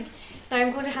Now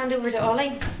I'm going to hand over to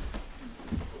Ollie.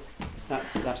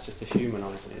 That's just to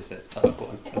humanise me, is it? That I've got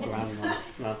a grandma,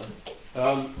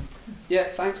 rather. Yeah,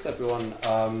 thanks everyone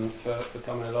for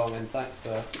coming along, and thanks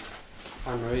to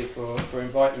Anne-Marie for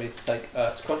inviting me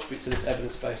to contribute to this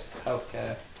evidence-based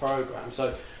healthcare programme.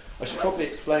 So I should probably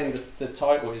explain that the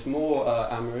title is more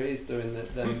Anne-Marie's doing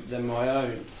than my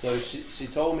own. So she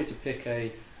told me to pick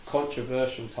a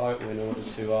controversial title in order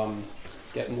to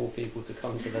get more people to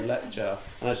come to the lecture,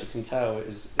 and as you can tell, it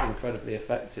was incredibly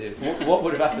effective. What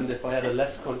would have happened if I had a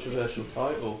less controversial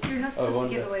title? You're not supposed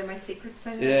to give away my secrets,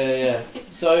 by the way. Yeah.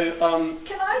 So,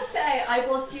 can I say I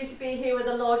was due to be here with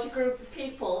a larger group of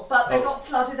people, but they got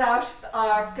flooded out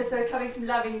because they're coming from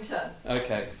Levington.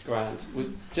 Okay, grand.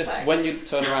 Just Thanks. when you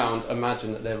turn around,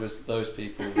 imagine that there was those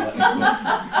people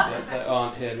that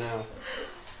aren't here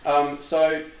now.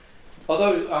 So,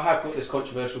 although I have got this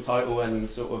controversial title and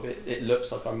sort of it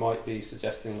looks like I might be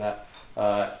suggesting that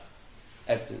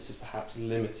evidence is perhaps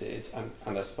limited,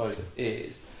 and I suppose it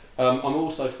is, I'm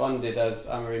also funded, as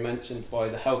Anne-Marie mentioned, by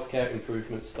the Healthcare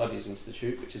Improvement Studies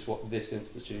Institute, which is what this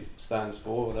institute stands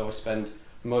for, although I spend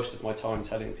most of my time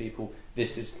telling people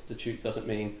this institute doesn't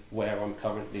mean where I'm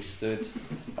currently stood.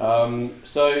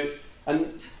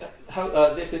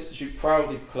 This institute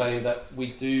proudly proclaimed that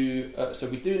we do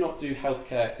not do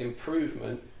healthcare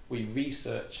improvement, we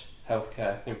research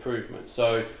healthcare improvement.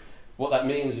 So what that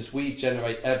means is we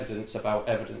generate evidence about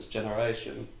evidence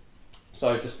generation.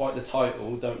 So despite the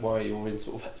title, don't worry, you're in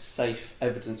sort of safe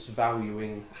evidence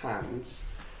valuing hands.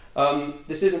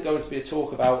 This isn't going to be a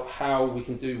talk about how we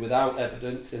can do without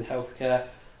evidence in healthcare.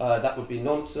 That would be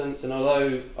nonsense, and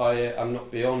although I am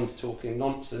not beyond talking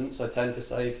nonsense, I tend to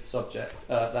save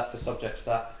that for subjects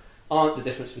that aren't the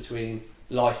difference between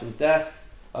life and death,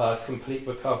 complete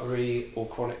recovery or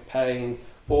chronic pain,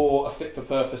 or a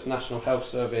fit-for-purpose National Health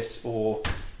Service, or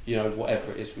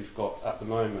whatever it is we've got at the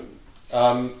moment.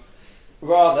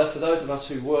 Rather, for those of us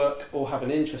who work or have an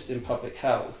interest in public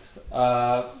health,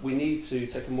 we need to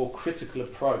take a more critical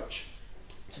approach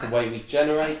to the way we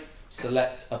generate,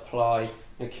 select, apply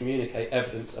and communicate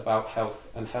evidence about health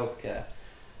and healthcare.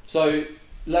 So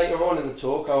later on in the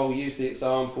talk, I'll use the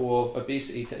example of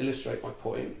obesity to illustrate my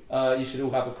point. You should all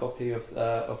have a copy of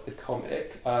the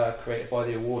comic created by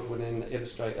the award-winning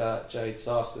illustrator Jade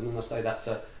Sarson, and I say that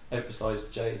to emphasise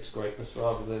Jade's greatness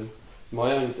rather than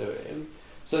my own doing.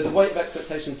 So the weight of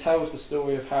expectation tells the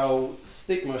story of how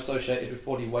stigma associated with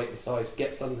body weight and size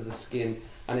gets under the skin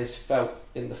and is felt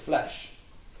in the flesh.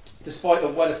 Despite the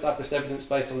well-established evidence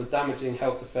based on the damaging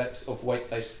health effects of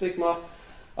weight-based stigma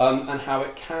and how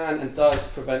it can and does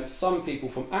prevent some people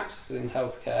from accessing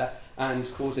healthcare and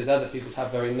causes other people to have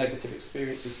very negative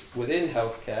experiences within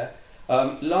healthcare,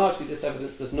 largely this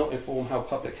evidence does not inform how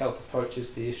public health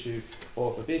approaches the issue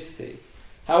of obesity.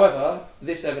 However,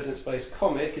 this evidence-based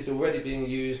comic is already being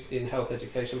used in health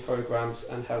education programs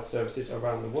and health services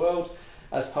around the world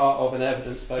as part of an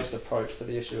evidence-based approach to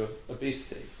the issue of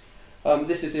obesity.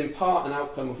 This is in part an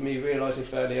outcome of me realising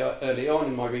fairly early on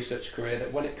in my research career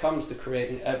that when it comes to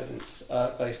creating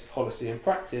evidence-based policy and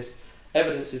practice,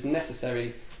 evidence is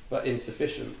necessary but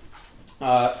insufficient.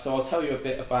 So I'll tell you a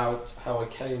bit about how I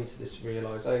came to this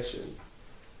realisation.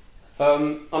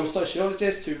 I'm a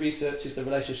sociologist who researches the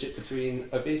relationship between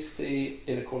obesity,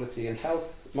 inequality and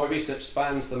health. My research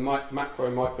spans the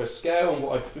macro-micro scale, and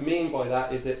what I mean by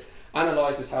that is it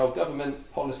analyses how government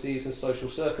policies and social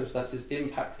circumstances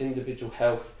impact individual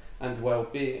health and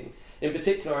well-being. In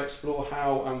particular, I explore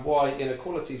how and why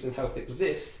inequalities in health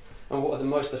exist and what are the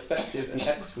most effective and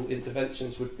equitable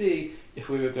interventions would be if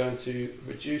we were going to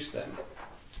reduce them.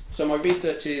 So my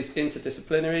research is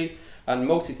interdisciplinary and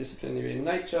multidisciplinary in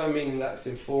nature, meaning that it's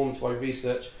informed by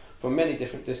research from many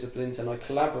different disciplines, and I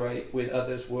collaborate with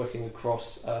others working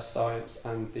across science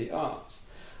and the arts.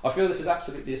 I feel this is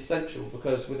absolutely essential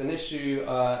because with an issue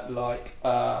like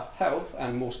health,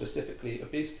 and more specifically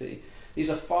obesity,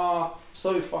 these are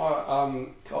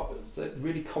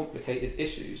really complicated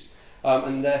issues,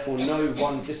 and therefore no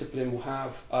one discipline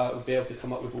will be able to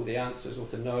come up with all the answers or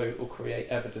to know or create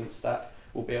evidence that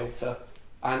will be able to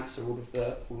answer all of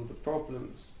the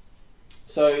problems.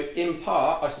 So in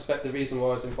part, I suspect the reason why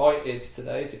I was invited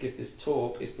today to give this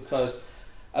talk is because,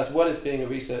 as well as being a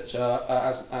researcher,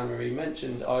 as Anne-Marie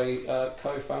mentioned, I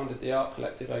co-founded the art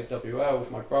collective AWL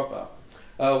with my brother.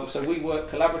 So we work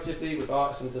collaboratively with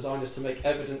artists and designers to make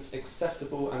evidence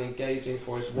accessible and engaging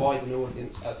for as wide an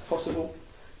audience as possible.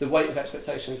 The Weight of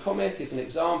Expectation comic is an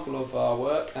example of our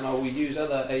work, and I will use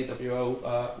other AWL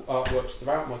artworks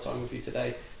throughout my time with you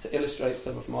today to illustrate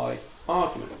some of my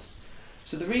arguments.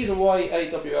 So the reason why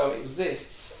AWL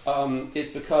exists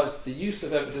is because the use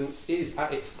of evidence is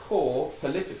at its core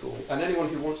political, and anyone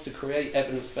who wants to create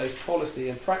evidence-based policy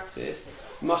and practice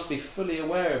must be fully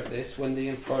aware of this when they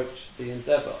approach the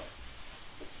endeavour.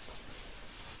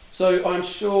 So I'm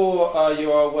sure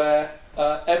you are aware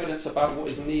evidence about what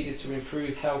is needed to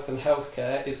improve health and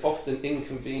healthcare is often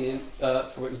inconvenient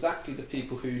for exactly the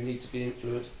people who need to be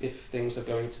influenced if things are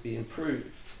going to be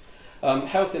improved.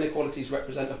 Health inequalities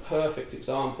represent a perfect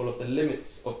example of the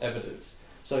limits of evidence.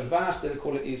 So vast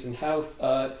inequalities in health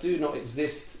do not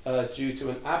exist due to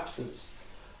an absence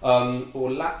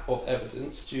or lack of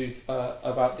evidence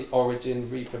about the origin,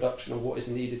 reproduction, or what is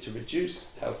needed to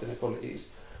reduce health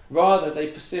inequalities. Rather, they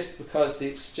persist because the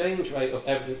exchange rate of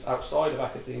evidence outside of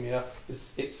academia is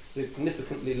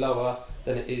significantly lower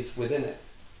than it is within it.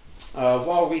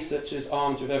 While researchers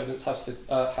armed with evidence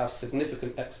have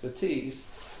significant expertise,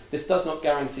 this does not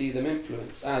guarantee them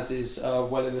influence, as is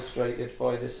well illustrated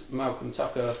by this Malcolm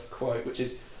Tucker quote, which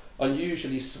is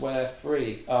unusually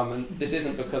swear-free. And this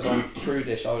isn't because I'm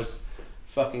prudish. I was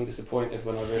fucking disappointed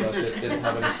when I realised it didn't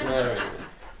have any swearing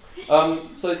in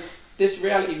it. So this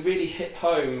reality really hit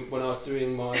home when I was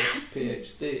doing my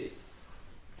PhD.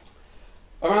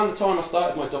 Around the time I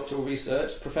started my doctoral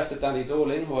research, Professor Danny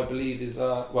Dorling, who I believe is,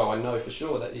 I know for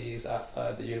sure that he's at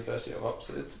the University of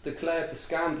Oxford, declared the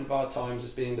scandal of our times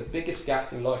as being the biggest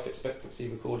gap in life expectancy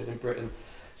recorded in Britain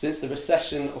since the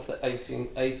recession of the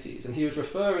 1880s. And he was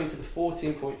referring to the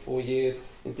 14.4 years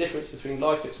in difference between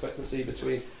life expectancy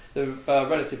between the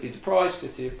relatively deprived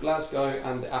city of Glasgow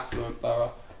and the affluent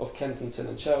borough of Kensington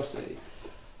and Chelsea.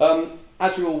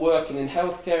 As you're all working in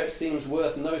healthcare, it seems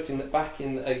worth noting that back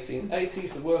in the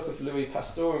 1880s, the work of Louis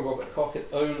Pasteur and Robert Koch had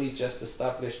only just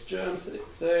established germ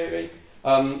theory.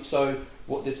 So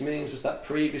what this means was that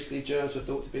previously germs were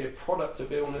thought to be a product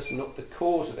of illness and not the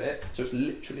cause of it. So it's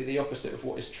literally the opposite of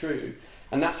what is true.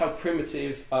 And that's how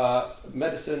primitive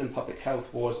medicine and public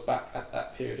health was back at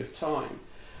that period of time.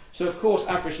 So of course,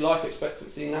 average life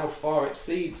expectancy now far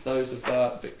exceeds those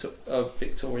of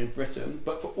Victorian Britain,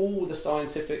 but for all the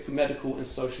scientific, medical and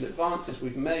social advances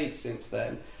we've made since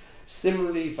then,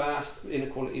 similarly vast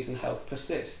inequalities in health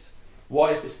persist.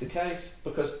 Why is this the case?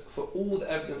 Because for all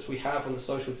the evidence we have on the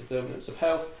social determinants of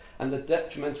health and the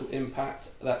detrimental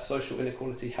impact that social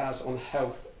inequality has on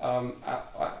health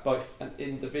at both an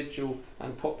individual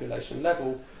and population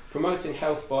level, promoting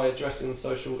health by addressing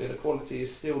social inequality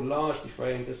is still largely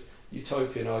framed as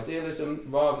utopian idealism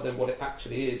rather than what it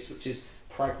actually is, which is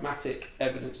pragmatic,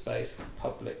 evidence-based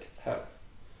public health.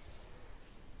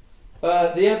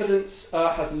 The evidence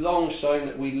has long shown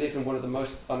that we live in one of the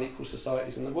most unequal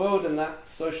societies in the world and that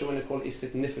social inequality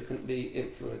significantly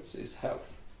influences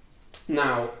health.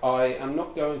 Now, I am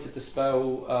not going to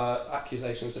dispel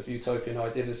accusations of utopian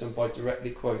idealism by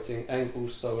directly quoting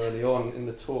Engels so early on in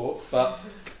the talk, but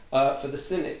for the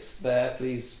cynics there,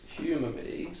 please humour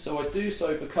me. So I do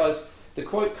so because the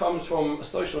quote comes from a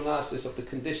social analysis of the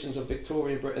conditions of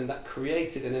Victorian Britain that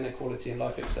created an inequality in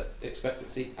life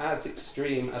expectancy as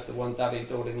extreme as the one Danny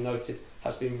Dorling noted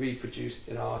has been reproduced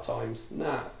in our times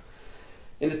now.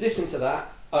 In addition to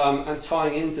that, and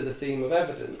tying into the theme of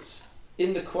evidence,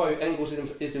 in the quote, Engels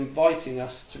is inviting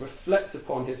us to reflect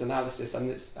upon his analysis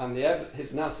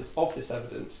his analysis of this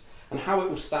evidence and how it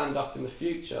will stand up in the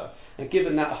future. And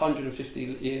given that 150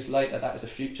 years later, that is a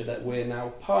future that we're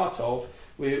now part of,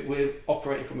 we're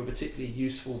operating from a particularly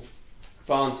useful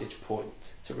vantage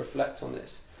point to reflect on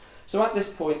this. So at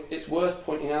this point, it's worth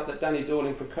pointing out that Danny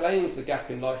Dorling proclaimed the gap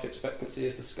in life expectancy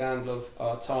as the scandal of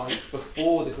our times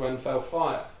before the Grenfell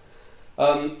fire,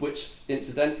 which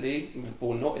incidentally,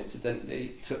 or not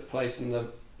incidentally, took place in the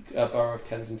borough of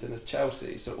Kensington and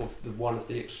Chelsea, sort of one of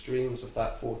the extremes of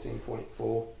that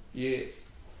 14.4 years.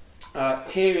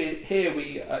 Here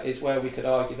is where we could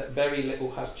argue that very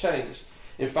little has changed.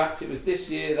 In fact, it was this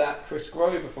year that Chris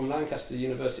Grover from Lancaster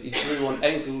University drew on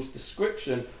Engels'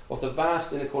 description of the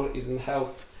vast inequalities in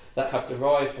health that have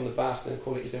derived from the vast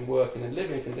inequalities in work and in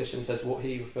living conditions as what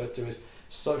he referred to as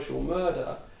social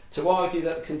murder, to argue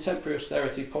that contemporary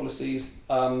austerity policies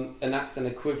enact an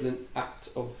equivalent act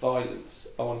of violence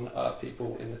on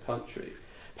people in the country,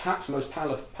 perhaps most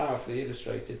powerfully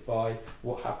illustrated by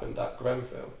what happened at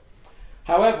Grenfell.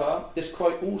 However, this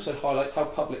quote also highlights how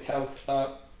public health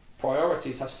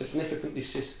priorities have significantly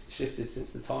shifted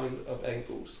since the time of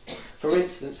Engels. For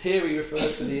instance, here he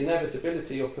refers to the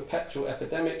inevitability of perpetual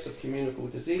epidemics of communicable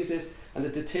diseases and the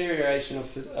deterioration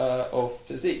of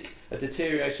physique, a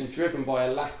deterioration driven by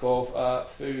a lack of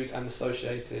food and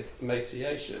associated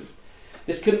emaciation.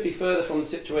 This couldn't be further from the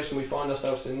situation we find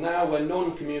ourselves in now, where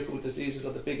non-communicable diseases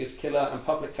are the biggest killer and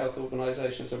public health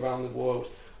organisations around the world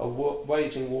are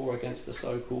waging war against the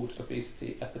so-called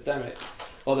obesity epidemic.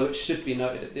 Although it should be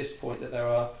noted at this point that there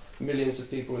are millions of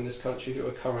people in this country who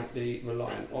are currently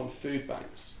reliant on food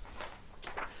banks.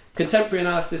 Contemporary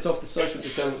analysis of the social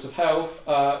determinants of health,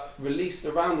 released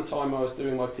around the time I was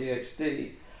doing my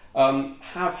PhD,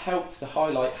 have helped to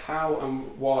highlight how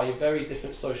and why very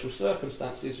different social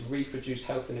circumstances reproduce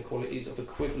health inequalities of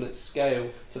equivalent scale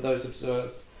to those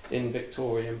observed in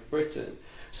Victorian Britain.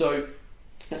 So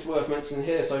it's worth mentioning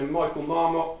here, so Michael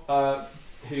Marmot,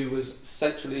 who was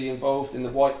centrally involved in the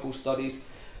Whitehall studies,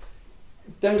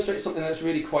 demonstrated something that's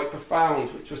really quite profound,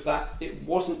 which was that it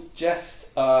wasn't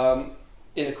just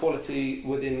inequality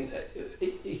within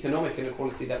economic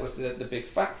inequality that was the big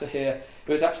factor here.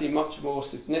 It was actually much more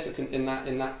significant in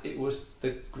that it was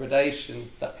the gradation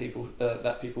that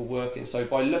people work in. So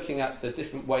by looking at the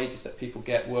different wages that people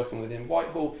get working within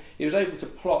Whitehall, he was able to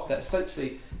plot that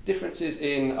essentially differences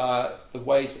in the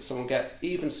wage that someone gets,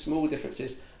 even small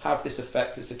differences, have this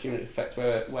effect, this accumulative effect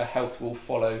where health will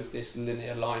follow this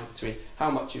linear line between how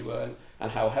much you earn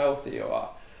and how healthy you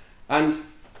are. And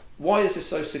why this is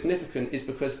so significant is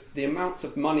because the amounts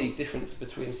of money difference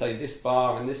between, say, this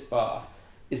bar and this bar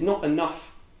is not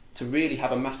enough to really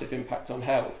have a massive impact on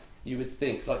health. You would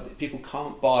think, like, people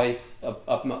can't buy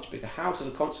a much bigger house as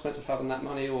a consequence of having that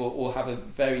money, or have a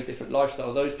very different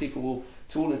lifestyle. Those people will,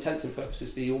 to all intents and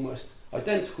purposes, be almost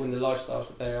identical in the lifestyles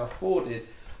that they are afforded.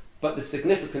 But the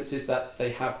significance is that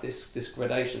they have this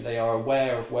gradation. They are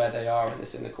aware of where they are in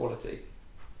this inequality.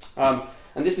 And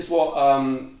this is what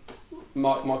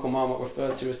Michael Marmot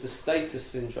referred to as the status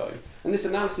syndrome. And this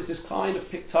analysis is kind of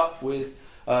picked up with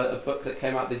a book that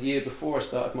came out the year before I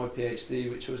started my PhD,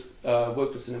 which was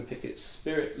Wilkinson and Pickett's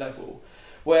Spirit Level,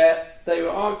 where they were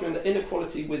arguing that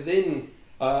inequality within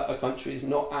a country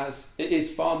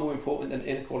is far more important than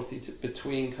inequality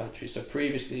between countries. So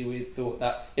previously we thought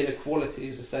that inequality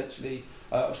is essentially,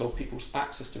 so people's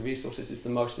access to resources is the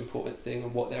most important thing,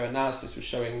 and what their analysis was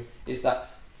showing is that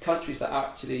countries that are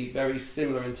actually very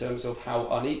similar in terms of how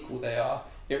unequal they are,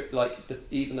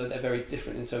 even though they're very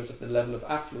different in terms of the level of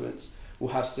affluence, will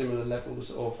have similar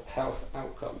levels of health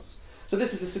outcomes. So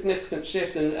this is a significant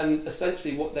shift, and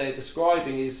essentially what they're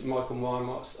describing is Michael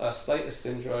Marmot's status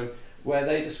syndrome, where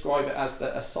they describe it as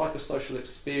a psychosocial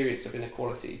experience of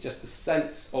inequality, just the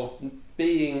sense of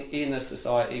being in a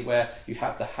society where you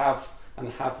have the have and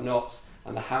the have-nots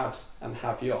and the haves and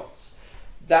have-yots.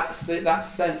 That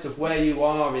sense of where you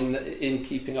are in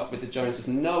keeping up with the Joneses,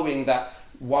 knowing that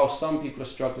while some people are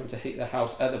struggling to heat their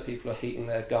house, other people are heating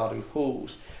their garden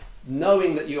pools,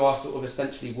 knowing that you are sort of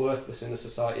essentially worthless in the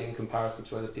society in comparison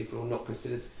to other people who are not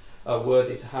considered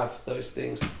worthy to have those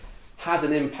things, has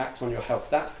an impact on your health.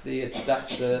 That's the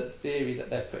theory that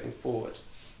they're putting forward.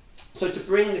 So to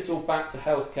bring this all back to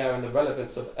healthcare and the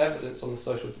relevance of evidence on the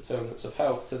social determinants of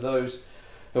health to those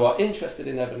who are interested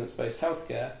in evidence-based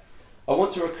healthcare, I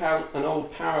want to recount an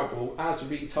old parable as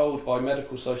retold by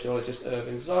medical sociologist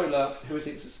Irving Zola, who is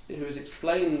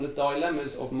explaining the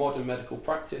dilemmas of modern medical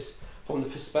practice from the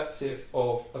perspective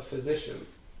of a physician.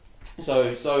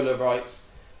 So Zola writes,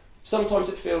 "Sometimes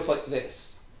it feels like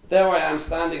this. There I am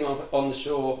standing on the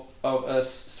shore of a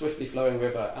swiftly flowing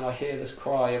river, and I hear this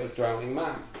cry of a drowning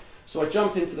man. So I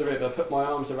jump into the river, put my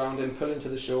arms around him, pull him to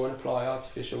the shore and apply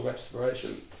artificial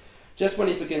respiration. Just when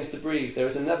he begins to breathe, there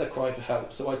is another cry for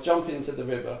help, so I jump into the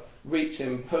river, reach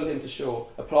him, pull him to shore,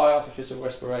 apply artificial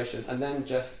respiration, and then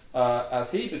just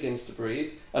as he begins to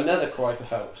breathe, another cry for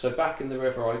help. So back in the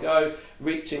river I go,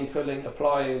 reaching, pulling,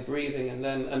 applying, breathing, and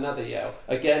then another yell.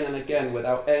 Again and again,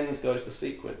 without end, goes the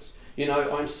sequence. You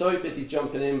know, I'm so busy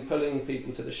jumping in, pulling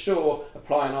people to the shore,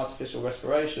 applying artificial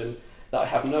respiration, that I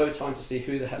have no time to see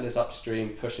who the hell is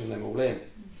upstream pushing them all in."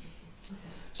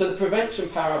 So the prevention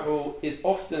parable is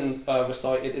often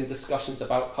recited in discussions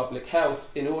about public health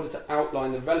in order to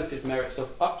outline the relative merits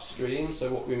of upstream, so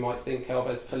what we might think of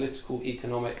as political,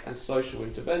 economic and social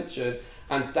intervention,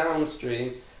 and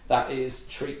downstream, that is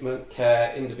treatment,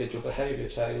 care, individual behaviour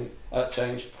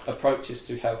change approaches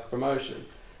to health promotion.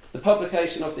 The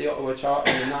publication of the Ottawa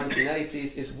Charter in the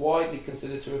 1980s is widely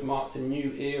considered to have marked a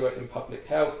new era in public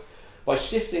health by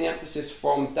shifting emphasis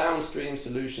from downstream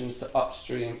solutions to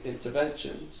upstream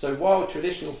intervention. So while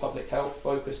traditional public health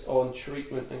focused on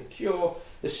treatment and cure,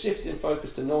 the shift in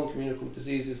focus to non-communicable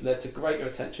diseases led to greater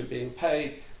attention being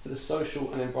paid to the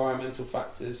social and environmental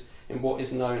factors in what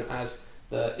is known as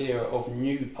the era of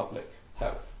new public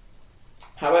health.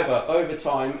 However, over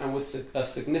time, and with a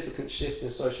significant shift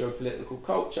in socio-political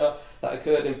culture that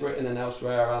occurred in Britain and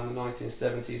elsewhere around the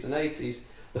 1970s and 80s,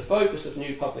 the focus of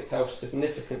new public health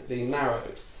significantly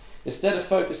narrowed. Instead of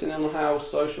focusing on how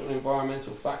social and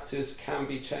environmental factors can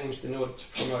be changed in order to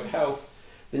promote health,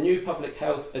 the new public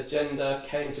health agenda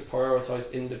came to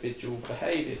prioritise individual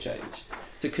behaviour change.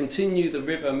 To continue the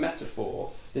river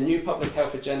metaphor, the new public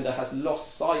health agenda has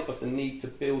lost sight of the need to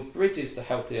build bridges to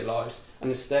healthier lives and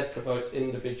instead promotes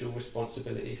individual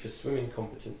responsibility for swimming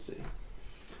competency.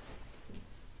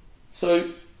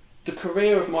 So the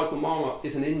career of Michael Marmot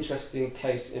is an interesting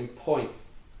case in point.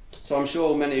 So I'm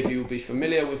sure many of you will be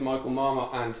familiar with Michael Marmot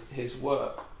and his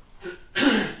work,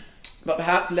 but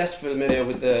perhaps less familiar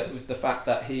with the fact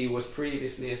that he was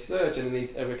previously a surgeon, and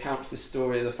he recounts this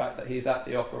story of the fact that he's at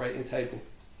the operating table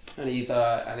and he's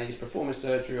performing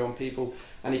surgery on people,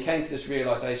 and he came to this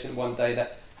realisation one day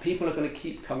that people are going to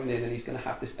keep coming in and he's going to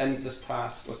have this endless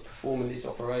task of performing these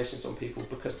operations on people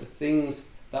because the things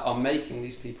that are making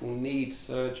these people need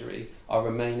surgery are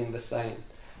remaining the same.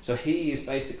 So he is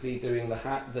basically doing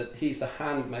he's the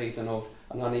handmaiden of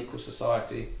an unequal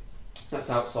society that's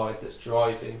outside, that's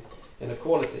driving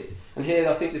inequality. And here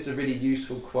I think this is a really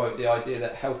useful quote, the idea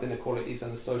that health inequalities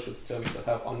and the social determinants of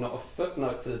health are not a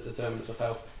footnote to the determinants of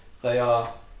health, they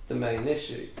are the main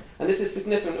issue. And this is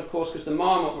significant, of course, because the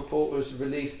Marmot report was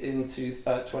released in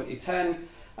 2010,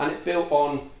 and it built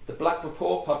on the Black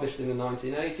Report published in the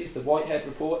 1980s, the Whitehead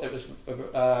Report that was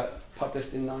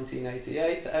published in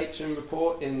 1988, the Aitchison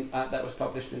Report that was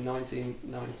published in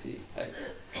 1998.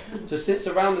 So since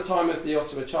around the time of the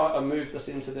Ottawa Charter moved us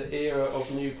into the era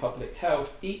of new public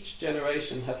health, each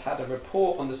generation has had a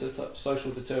report on the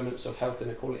social determinants of health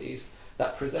inequalities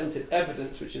that presented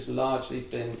evidence which has largely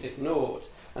been ignored,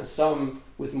 and some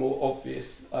with more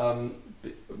obvious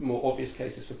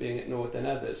cases for being ignored than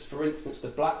others. For instance, the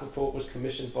Black Report was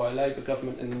commissioned by a Labour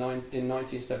government in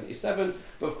 1977,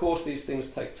 but of course these things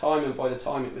take time, and by the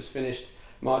time it was finished,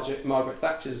 Margaret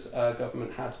Thatcher's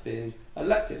government had been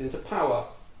elected into power,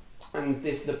 and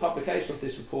the publication of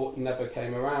this report never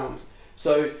came around.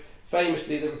 So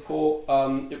famously, the report,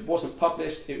 it wasn't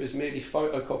published, it was merely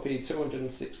photocopied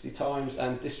 260 times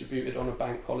and distributed on a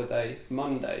bank holiday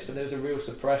Monday. So there was a real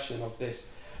suppression of this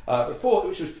report,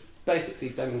 which was basically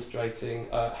demonstrating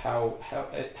how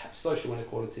social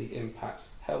inequality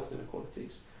impacts health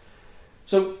inequalities.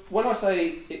 So when I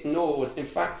say ignored, in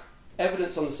fact,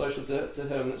 evidence on the social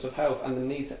determinants of health and the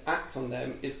need to act on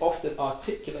them is often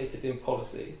articulated in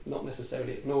policy, not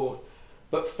necessarily ignored,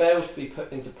 but fails to be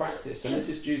put into practice. And this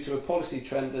is due to a policy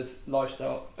trend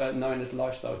known as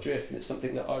lifestyle drift, and it's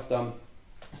something that I've done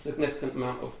a significant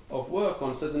amount of work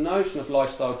on. So the notion of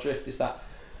lifestyle drift is that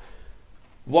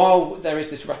while there is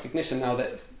this recognition now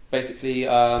that basically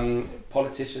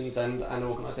politicians and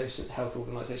health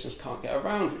organisations can't get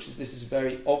around, this is a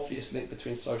very obvious link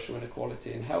between social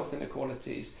inequality and health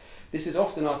inequalities. This is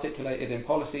often articulated in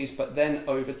policies, but then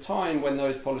over time, when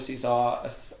those policies are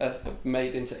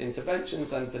made into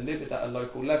interventions and delivered at a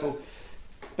local level,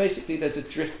 basically there's a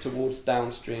drift towards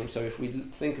downstream. So if we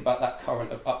think about that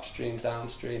current of upstream,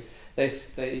 downstream,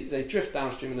 they drift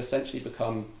downstream and essentially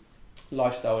become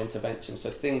lifestyle interventions. So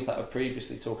things that are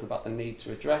previously talking about the need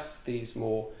to address these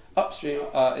more upstream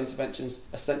interventions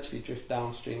essentially drift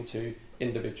downstream to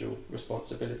individual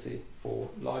responsibility for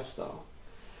lifestyle.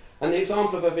 And the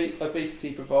example of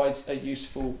obesity provides a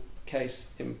useful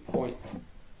case in point.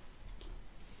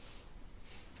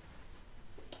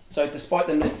 So despite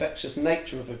the infectious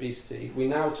nature of obesity, we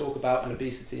now talk about an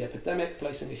obesity epidemic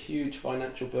placing a huge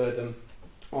financial burden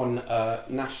on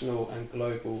national and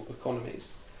global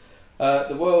economies.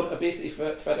 The World Obesity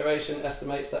Federation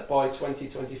estimates that by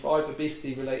 2025,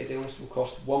 obesity-related illness will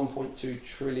cost $1.2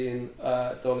 trillion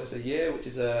a year, which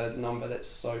is a number that's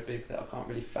so big that I can't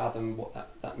really fathom what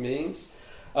that means.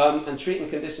 And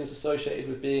treatment conditions associated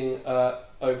with being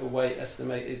overweight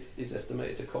is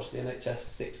estimated to cost the NHS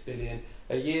 $6 billion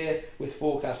a year, with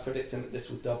forecasts predicting that this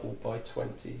will double by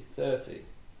 2030.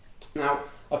 Now,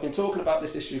 I've been talking about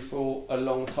this issue for a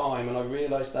long time, and I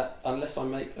realise that unless I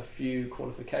make a few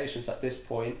qualifications at this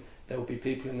point, there will be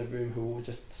people in the room who will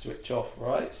just switch off,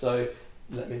 right? So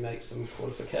let me make some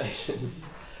qualifications.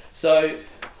 So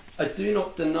I do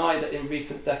not deny that in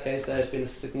recent decades there has been a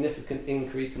significant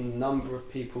increase in the number of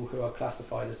people who are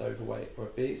classified as overweight or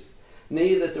obese.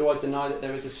 Neither do I deny that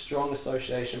there is a strong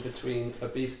association between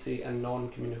obesity and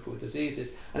non-communicable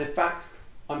diseases. And in fact,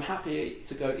 I'm happy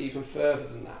to go even further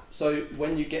than that. So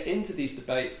when you get into these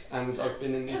debates, and I've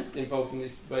been involved in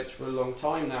these debates for a long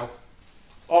time now,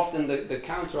 often the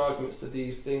counter-arguments to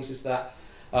these things is that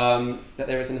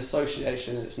there is an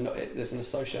association, and there's an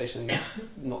association,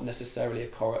 not necessarily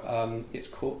it's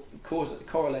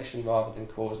correlation rather than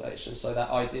causation. So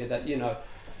that idea that,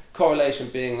 correlation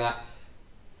being that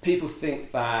people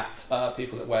think that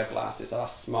people that wear glasses are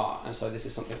smart, and so this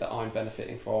is something that I'm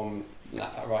benefiting from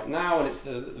right now, and it's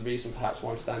the reason perhaps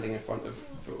why I'm standing in front of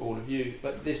for all of you.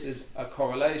 But this is a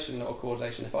correlation, not a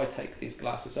causation. If I take these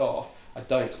glasses off, I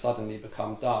don't suddenly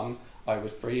become dumb. I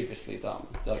was previously dumb.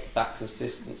 Like, that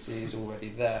consistency is already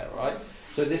there, right?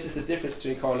 So this is the difference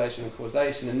between correlation and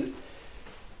causation. And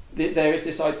there is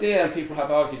this idea, and people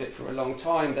have argued it for a long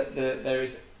time, that there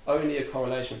is only a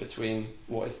correlation between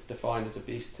what is defined as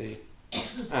obesity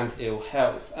and ill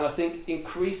health. And I think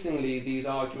increasingly these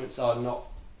arguments are not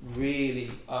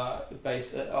really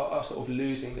based, are sort of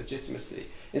losing legitimacy.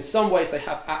 In some ways they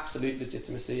have absolute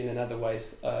legitimacy, and in other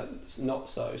ways not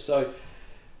so. So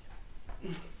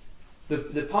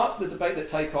the parts of the debate that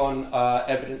take on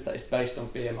evidence that is based on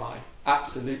BMI,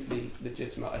 absolutely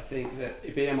legitimate. I think that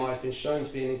BMI has been shown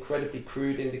to be an incredibly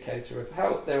crude indicator of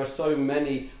health. There are so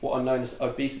many what are known as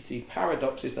obesity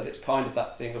paradoxes that it's kind of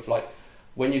that thing of like,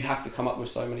 when you have to come up with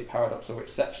so many paradoxes or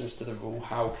exceptions to the rule,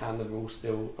 how can the rule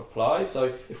still apply?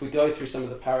 So if we go through some of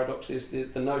the paradoxes,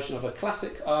 the notion of a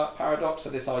classic paradox, so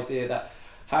this idea that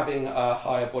having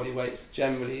higher body weights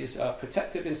generally is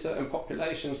protective in certain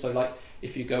populations. So like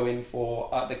if you go in for,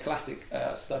 the classic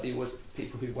study was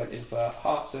people who went in for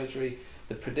heart surgery,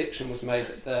 the prediction was made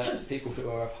that the people who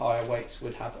are of higher weights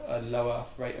would have a lower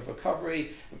rate of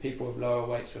recovery, and people with lower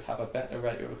weights would have a better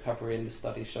rate of recovery, and the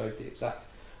study showed the exact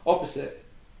opposite.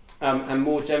 And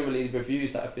more generally,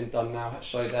 reviews that have been done now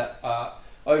show that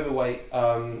overweight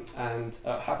and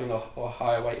having a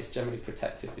higher weight is generally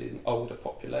protective in older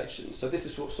populations. So this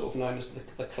is what's sort of known as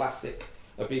the classic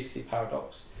obesity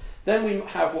paradox. Then we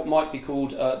have what might be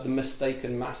called the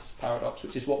mistaken mass paradox,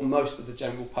 which is what most of the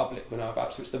general public will know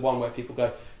about. So it's the one where people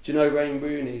go, do you know Wayne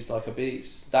Rooney's like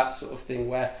obese? That sort of thing,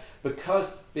 where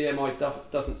because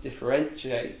BMI doesn't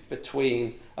differentiate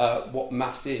between what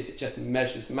mass is, it just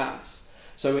measures mass.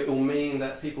 So it will mean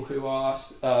that people who are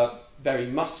very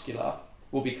muscular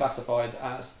will be classified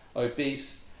as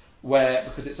obese,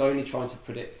 because it's only trying to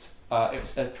predict,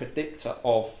 it's a predictor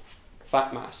of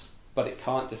fat mass, but it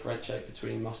can't differentiate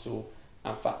between muscle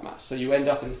and fat mass. So you end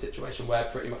up in a situation where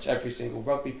pretty much every single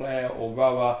rugby player or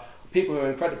rower, people who are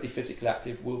incredibly physically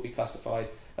active, will be classified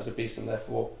as obese, and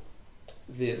therefore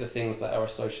the things that are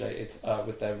associated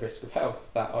with their risk of health,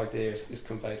 that idea is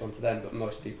conveyed onto them, but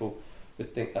most people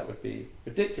would think that would be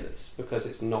ridiculous because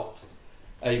it's not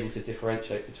able to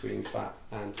differentiate between fat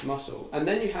and muscle. And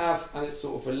then you have, and it's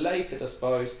sort of related I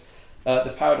suppose,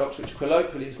 the paradox which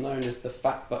colloquially is known as the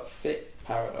fat but fit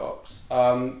paradox,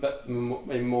 but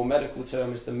in more medical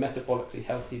terms is the metabolically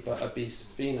healthy but obese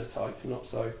phenotype, not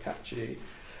so catchy.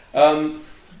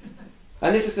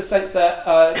 And this is the sense that,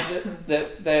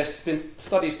 that there's been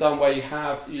studies done where you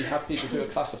have people who are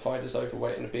classified as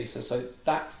overweight and obese, and so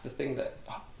that's the thing that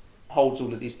holds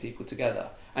all of these people together.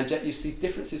 And yet you see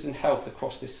differences in health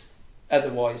across this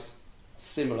otherwise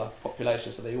similar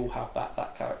population, so they all have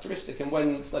that characteristic. And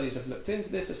when studies have looked into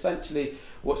this, essentially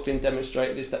what's been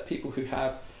demonstrated is that people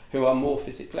who are more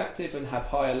physically active and have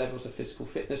higher levels of physical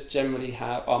fitness generally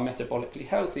are metabolically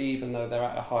healthy, even though they're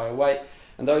at a higher weight.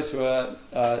 And those who are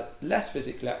less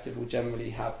physically active will generally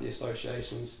have the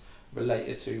associations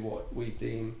related to what we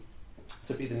deem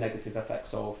to be the negative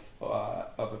effects of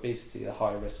obesity, the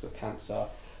higher risk of cancer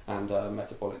and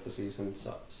metabolic disease and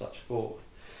such forth.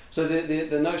 So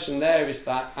the notion there is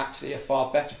that actually a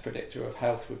far better predictor of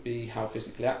health would be how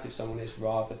physically active someone is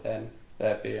rather than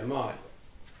their BMI.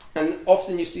 And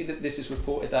often you see that this is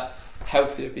reported that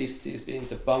healthy obesity is being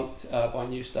debunked by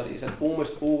new studies, and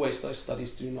almost always those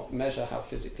studies do not measure how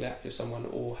physically active someone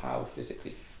or how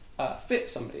physically fit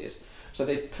somebody is. So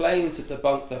they claim to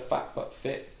debunk the fat but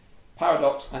fit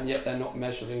paradox, and yet they're not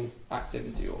measuring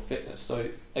activity or fitness. So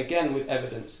again, with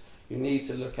evidence, you need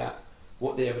to look at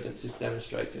what the evidence is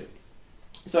demonstrating.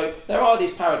 So there are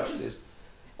these paradoxes.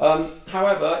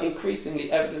 However,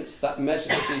 increasingly evidence that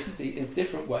measures obesity in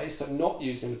different ways, so not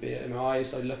using the BMI,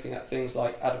 so looking at things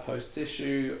like adipose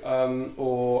tissue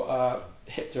or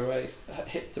hip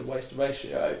to waist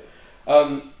ratio,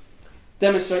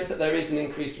 demonstrates that there is an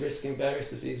increased risk in various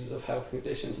diseases of health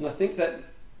conditions. And I think that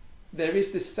there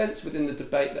is this sense within the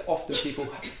debate that often people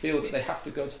feel that they have to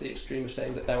go to the extreme of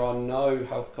saying that there are no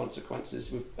health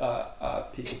consequences with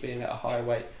people being at a higher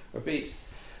weight or obese.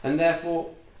 And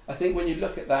therefore, I think when you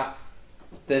look at that,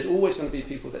 there's always going to be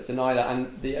people that deny that,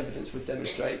 and the evidence would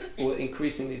demonstrate, or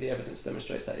increasingly the evidence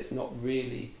demonstrates that it's not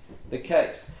really the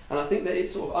case. And I think that it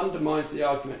sort of undermines the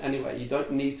argument anyway. You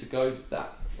don't need to go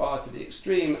that far to the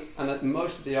extreme, and that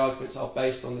most of the arguments are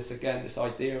based on this, again, this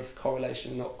idea of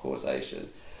correlation, not causation.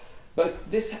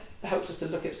 But this helps us to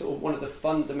look at sort of one of the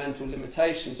fundamental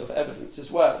limitations of evidence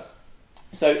as well.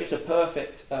 So it's a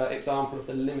perfect example of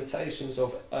the limitations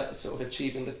of sort of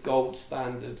achieving the gold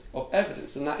standard of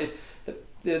evidence, and that is that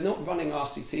they're not running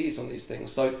RCTs on these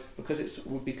things. So because it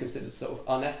would be considered sort of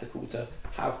unethical to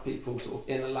have people sort of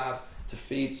in a lab to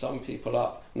feed some people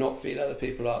up, not feed other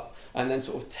people up, and then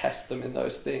sort of test them in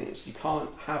those things. You can't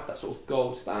have that sort of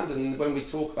gold standard. And when we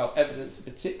talk about evidence,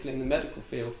 particularly in the medical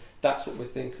field, that's what we're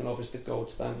thinking of as the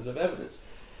gold standard of evidence.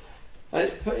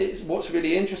 And it's what's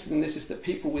really interesting in this is that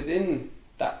people within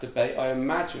that debate, I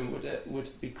imagine,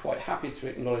 would be quite happy to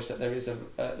acknowledge that there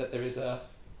is a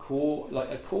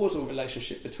causal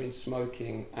relationship between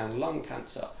smoking and lung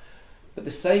cancer. But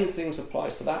the same things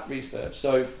applies to that research.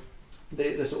 So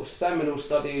the sort of seminal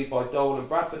study by Dole and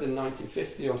Bradford in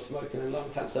 1950 on smoking and lung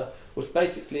cancer was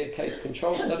basically a case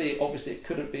control study. Obviously it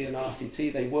couldn't be an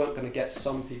RCT. They weren't going to get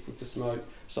some people to smoke,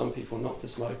 some people not to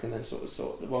smoke, and then sort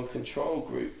of one control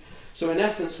group. So in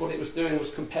essence, what it was doing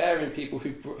was comparing people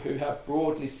who have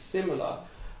broadly similar,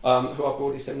 who are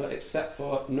broadly similar, except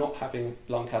for not having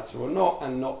lung cancer or not,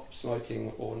 and not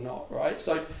smoking or not, right?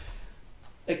 So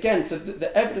again, so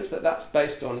the evidence that that's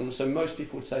based on, and so most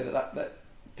people would say that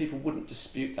people wouldn't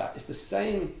dispute that. It's the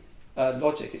same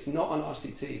logic. It's not an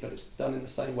RCT, but it's done in the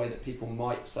same way that people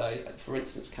might say. For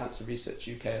instance, Cancer Research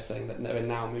UK are saying that they're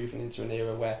now moving into an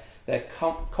era where they're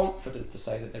confident to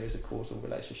say that there is a causal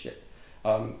relationship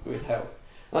with health.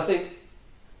 And I think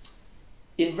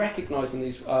in recognising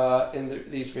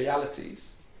these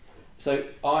realities, so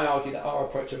I argue that our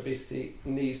approach to obesity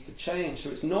needs to change. So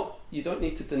it's not, you don't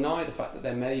need to deny the fact that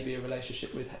there may be a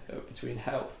relationship between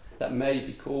health that may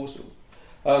be causal.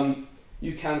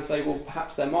 You can say, well,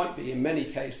 perhaps there might be in many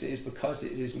cases, because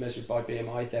it is measured by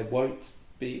BMI, there won't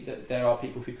be, that there are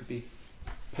people who could be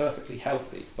perfectly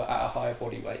healthy but at a higher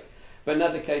body weight. But in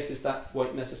other cases that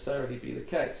won't necessarily be the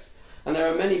case. And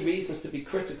there are many reasons to be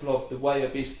critical of the way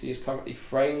obesity is currently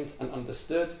framed and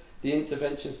understood, the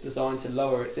interventions designed to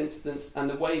lower its incidence, and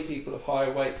the way people of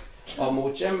higher weights are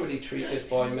more generally treated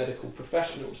by medical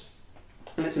professionals.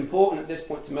 And it's important at this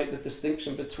point to make the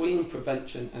distinction between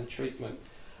prevention and treatment.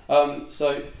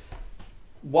 So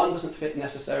one doesn't fit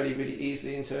necessarily really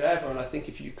easily into the other, and I think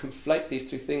if you conflate these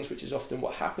two things, which is often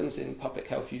what happens in public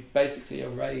health, you basically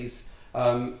erase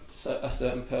a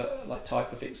certain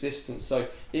type of existence. So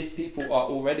if people are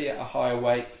already at a higher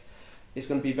weight, it's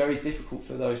going to be very difficult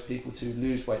for those people to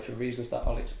lose weight for reasons that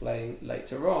I'll explain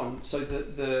later on. So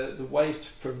the ways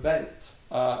to prevent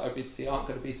obesity aren't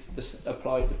going to be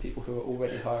applied to people who are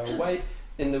already higher weight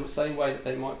in the same way that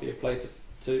they might be applied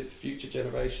to future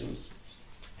generations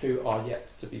who are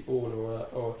yet to be born or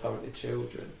are currently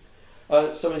children.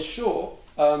 So in short,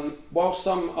 while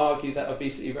some argue that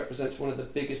obesity represents one of the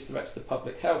biggest threats to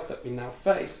public health that we now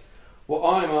face, what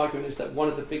I'm arguing is that one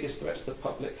of the biggest threats to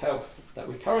public health that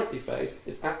we currently face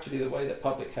is actually the way that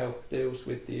public health deals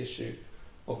with the issue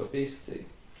of obesity.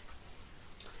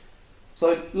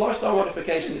 So lifestyle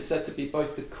modification is said to be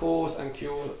both the cause and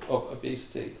cure of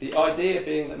obesity. The idea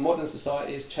being that modern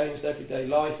society has changed everyday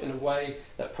life in a way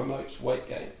that promotes weight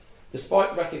gain.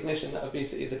 Despite recognition that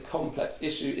obesity is a complex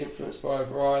issue influenced by a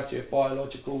variety of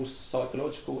biological,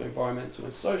 psychological, environmental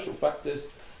and social factors,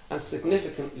 and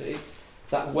significantly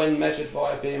that when measured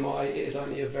via BMI it is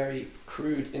only a very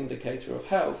crude indicator of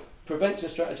health, prevention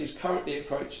strategies currently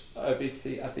approach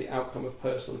obesity as the outcome of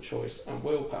personal choice and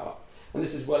willpower. And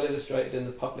this is well illustrated in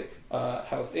the Public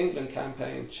Health England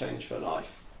campaign Change for Life,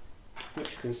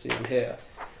 which you can see in here.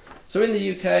 So in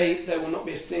the UK, there will not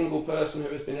be a single person who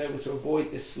has been able to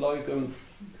avoid this slogan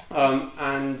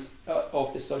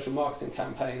of this social marketing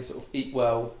campaign, sort of eat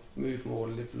well, move more,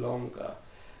 live longer.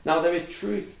 Now there is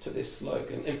truth to this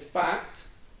slogan. In fact,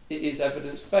 it is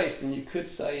evidence-based, and you could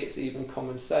say it's even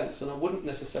common sense, and I wouldn't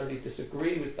necessarily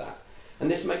disagree with that. And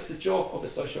this makes the job of a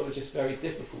sociologist very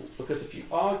difficult, because if you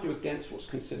argue against what's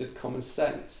considered common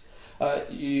sense,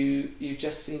 you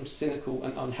just seem cynical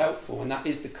and unhelpful, and that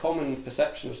is the common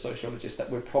perception of sociologists, that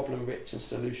we're problem rich and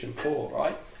solution poor,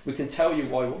 right? We can tell you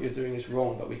why what you're doing is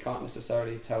wrong, but we can't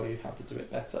necessarily tell you how to do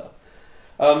it better.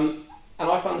 And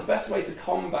I found the best way to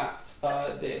combat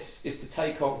this is to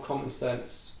take on common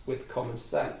sense with common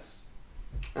sense.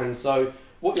 And so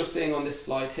what you're seeing on this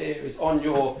slide here is, on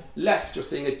your left you're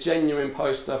seeing a genuine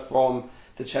poster from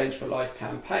the Change for Life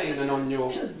campaign, and on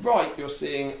your right you're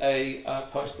seeing a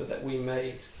poster that we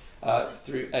made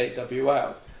through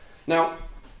AWL. Now,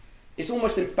 it's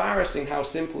almost embarrassing how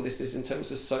simple this is in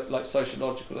terms of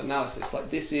sociological analysis.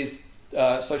 Like, this is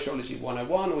Sociology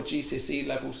 101 or GCSE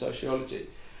level sociology.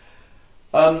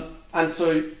 And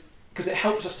so, because it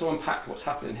helps us to unpack what's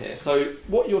happening here. So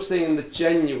what you're seeing in the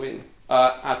genuine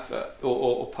advert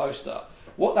or poster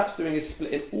what that's doing is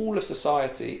splitting all of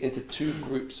society into two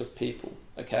groups of people.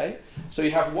 Okay, so you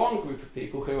have one group of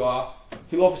people who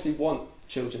obviously want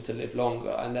children to live longer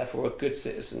and therefore are good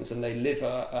citizens, and they live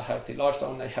a healthy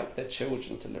lifestyle and they help their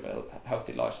children to live a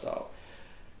healthy lifestyle.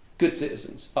 Good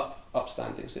citizens,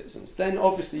 upstanding citizens. Then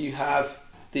obviously you have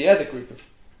the other group of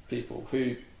people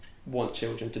who want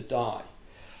children to die.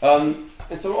 And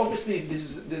so obviously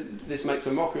this makes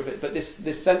a mockery of it, but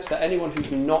this sense that anyone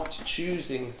who's not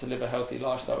choosing to live a healthy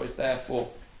lifestyle is therefore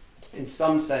in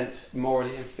some sense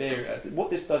morally inferior. What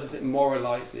this does is it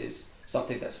moralises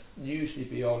something that's usually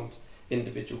beyond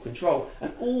individual control.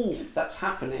 And all that's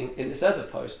happening in this other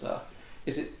poster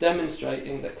is it's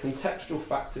demonstrating that contextual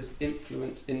factors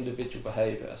influence individual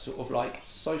behaviour, sort of like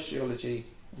Sociology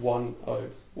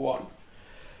 101.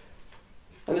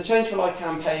 And the Change for Life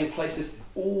campaign places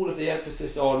all of the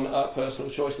emphasis on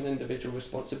personal choice and individual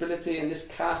responsibility. In this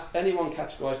cast, anyone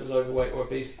categorised as overweight or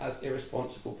obese as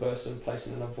irresponsible person,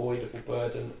 placing an avoidable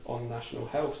burden on national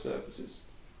health services.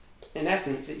 In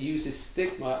essence, it uses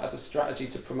stigma as a strategy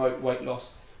to promote weight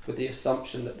loss with the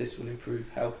assumption that this will improve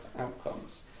health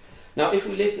outcomes. Now, if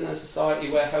we lived in a society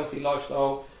where a healthy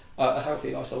lifestyle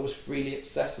was freely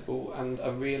accessible and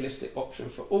a realistic option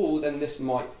for all, then this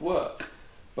might work.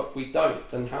 But we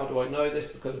don't. And how do I know this?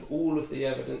 Because of all of the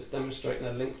evidence demonstrating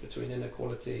a link between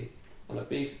inequality and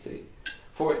obesity.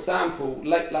 For example,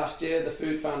 late last year, the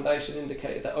Food Foundation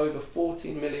indicated that over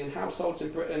 14 million households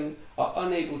in Britain are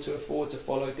unable to afford to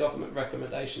follow government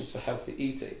recommendations for healthy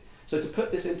eating. So to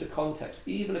put this into context,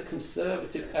 even a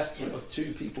conservative estimate of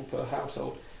 2 people per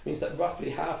household means that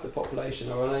roughly half the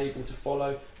population are unable to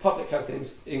follow Public Health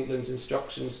England's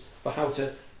instructions for how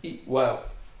to eat well,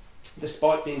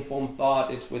 despite being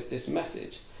bombarded with this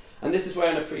message. And this is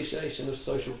where an appreciation of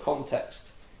social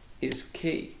context is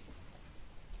key.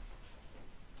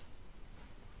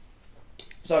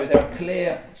 So there are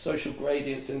clear social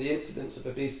gradients in the incidence of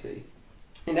obesity.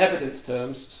 In evidence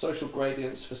terms, social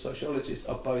gradients for sociologists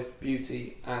are both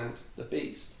beauty and the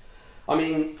beast. I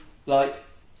mean, like,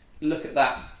 look at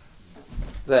that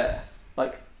there.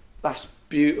 Like, that's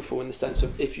beautiful in the sense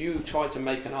of if you try to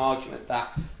make an argument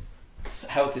that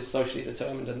health is socially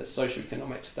determined and that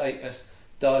socioeconomic status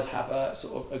does have a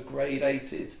sort of a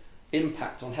gradated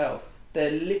impact on health,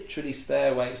 they're literally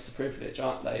stairways to privilege,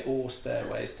 aren't they? Or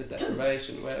stairways to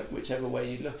deprivation, whichever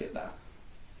way you look at that.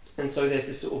 And so there's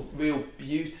this sort of real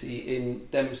beauty in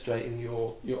demonstrating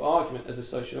your argument as a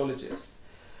sociologist.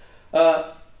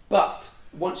 But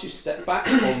once you step back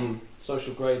from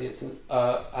social gradients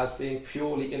as being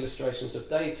purely illustrations of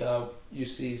data, you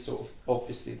see sort of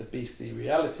obviously the beastly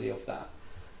reality of that.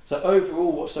 So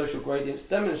overall, what social gradients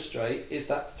demonstrate is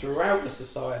that throughout the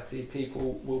society,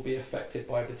 people will be affected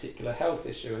by a particular health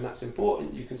issue, and that's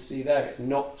important. You can see there, it's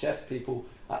not just people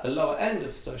at the lower end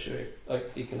of the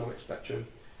socio-economic spectrum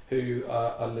who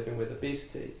are living with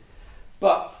obesity.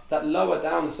 But that lower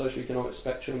down the socio-economic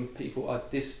spectrum, people are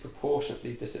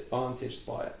disproportionately disadvantaged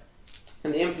by it.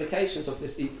 And the implications of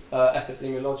this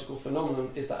epidemiological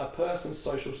phenomenon is that a person's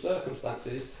social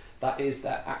circumstances, that is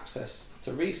their access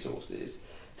to resources,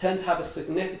 tend to have a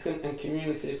significant and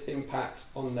cumulative impact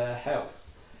on their health.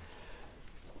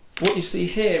 What you see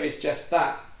here is just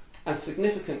that. And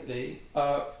significantly,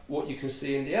 what you can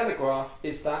see in the other graph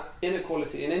is that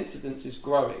inequality in incidence is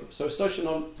growing. So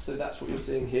that's what you're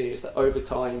seeing here, is that over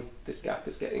time this gap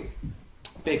is getting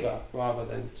bigger rather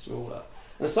than smaller.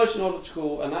 And a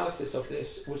sociological analysis of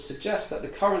this would suggest that the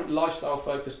current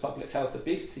lifestyle-focused public health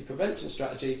obesity prevention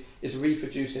strategy is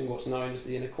reproducing what's known as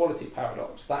the inequality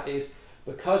paradox. That is,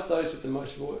 because those with the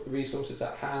most resources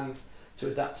at hand to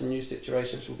adapt to new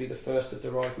situations will be the first to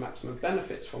derive maximum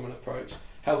benefits from an approach,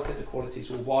 health inequalities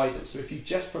will widen. So if you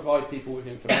just provide people with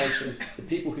information, the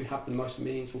people who have the most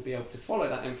means will be able to follow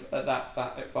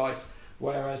that advice,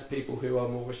 whereas people who are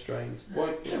more restrained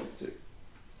won't be able to,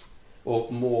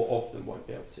 or more of them won't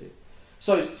be able to.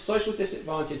 So social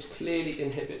disadvantage clearly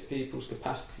inhibits people's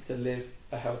capacity to live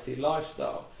a healthy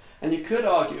lifestyle. And you could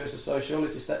argue as a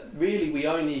sociologist that really we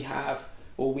only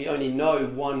know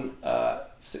one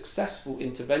successful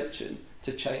intervention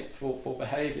to change for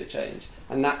behaviour change,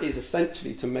 and that is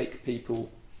essentially to make people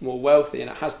more wealthy.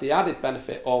 And it has the added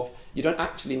benefit of you don't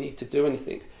actually need to do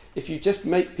anything. If you just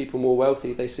make people more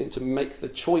wealthy, they seem to make the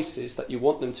choices that you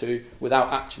want them to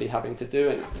without actually having to do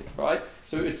anything, right?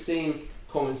 So it would seem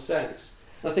common sense.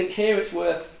 And I think here it's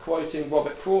worth quoting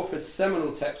Robert Crawford's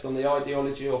seminal text on the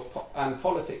ideology and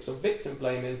politics of victim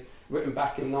blaming, written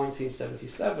back in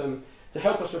 1977, to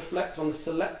help us reflect on the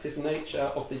selective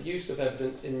nature of the use of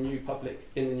evidence in the new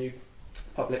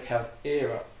public health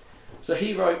era. So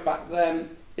he wrote back then,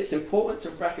 It's important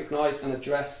to recognise and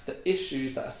address the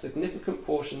issues that a significant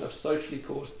portion of socially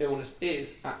caused illness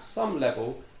is, at some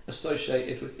level,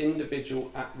 associated with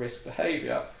individual at-risk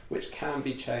behaviour, which can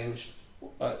be changed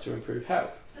to improve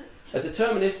health. A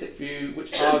deterministic view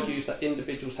which argues that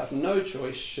individuals have no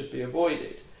choice should be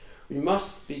avoided. What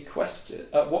must be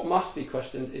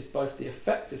questioned is both the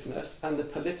effectiveness and the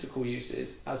political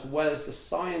uses, as well as the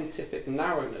scientific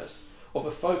narrowness of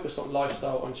a focus on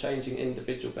lifestyle on changing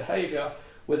individual behaviour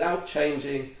without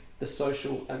changing the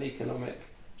social and economic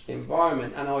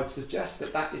environment. And I would suggest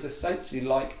that that is essentially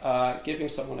like giving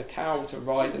someone a cow to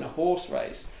ride in a horse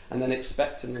race and then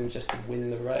expecting them just to win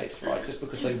the race, right? Just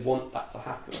because they want that to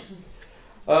happen.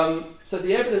 So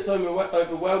the evidence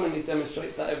overwhelmingly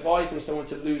demonstrates that advising someone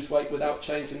to lose weight without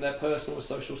changing their personal or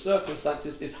social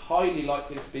circumstances is highly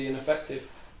likely to be ineffective.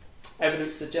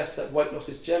 Evidence suggests that weight loss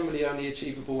is generally only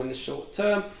achievable in the short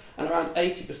term, and around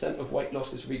 80% of weight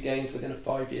loss is regained within a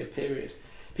 5-year period.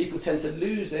 People tend to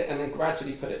lose it and then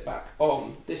gradually put it back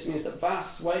on. This means that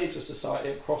vast swathes of society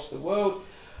across the world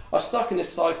are stuck in this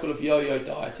cycle of yo-yo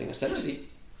dieting, essentially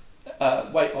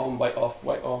weight on, weight off,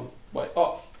 weight on, weight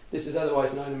off. This is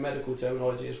otherwise known in medical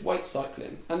terminology as weight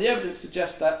cycling. And the evidence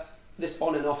suggests that this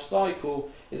on and off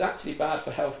cycle is actually bad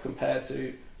for health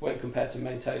when compared to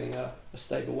maintaining a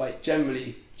stable weight,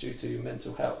 generally due to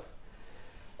mental health.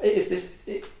 It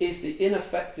is the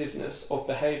ineffectiveness of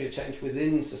behaviour change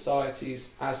within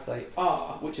societies as they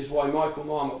are, which is why Michael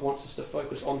Marmot wants us to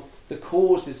focus on the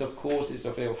causes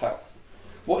of ill health.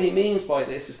 What he means by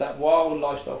this is that while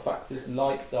lifestyle factors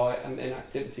like diet and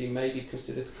inactivity may be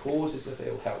considered causes of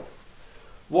ill health,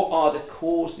 what are the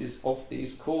causes of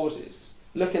these causes?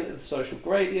 Looking at the social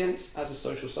gradients, as a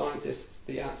social scientist,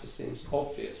 the answer seems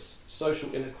obvious.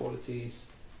 Social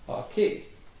inequalities are key.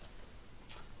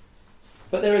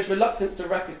 But there is reluctance to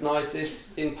recognise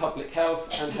this in public health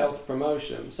and health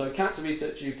promotion. So Cancer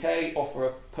Research UK offer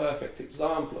a perfect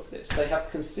example of this. They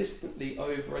have consistently,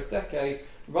 over a decade,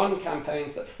 run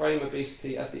campaigns that frame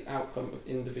obesity as the outcome of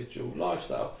individual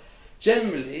lifestyle.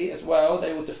 Generally, as well,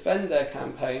 they will defend their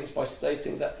campaigns by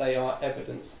stating that they are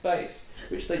evidence-based,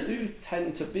 which they do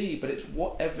tend to be, but it's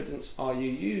what evidence are you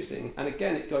using? And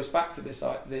again, it goes back to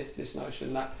this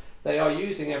notion that they are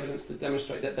using evidence to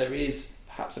demonstrate that there is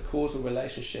perhaps a causal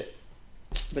relationship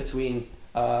between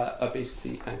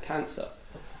obesity and cancer.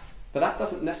 But that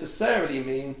doesn't necessarily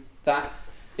mean that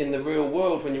in the real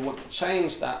world, when you want to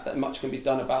change that much can be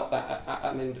done about that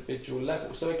at an individual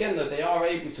level. So again, though, they are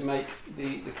able to make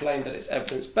the claim that it's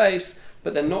evidence-based,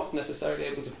 but they're not necessarily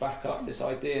able to back up this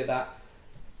idea that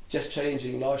just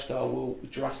changing lifestyle will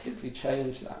drastically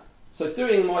change that. So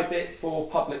doing my bit for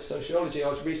public sociology, I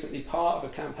was recently part of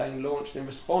a campaign launched in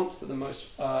response to the most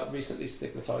recently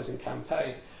stigmatising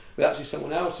campaign, with actually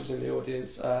someone else who's in the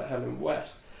audience, Helen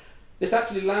West. This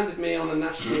actually landed me on a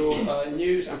national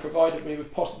news and provided me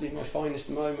with possibly my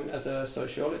finest moment as a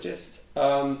sociologist.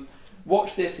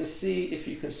 Watch this and see if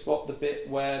you can spot the bit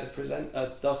where the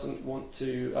presenter doesn't want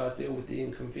to deal with the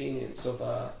inconvenience of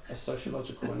a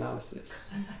sociological analysis.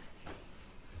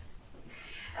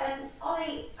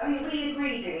 I mean, we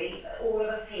agree, do we, all of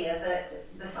us here, that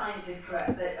the science is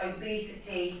correct, that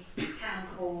obesity can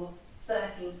cause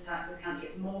 13 types of cancer.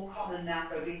 It's more common now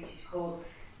for obesity to cause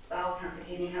bowel cancer,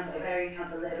 kidney cancer, ovarian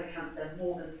cancer, liver cancer,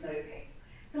 more than smoking.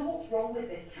 So what's wrong with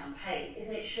this campaign?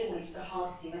 Isn't it surely just a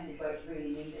hard-hitting message where it's really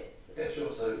needed? Okay,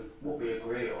 sure. So what we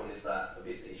agree on is that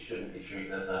obesity shouldn't be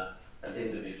treated as an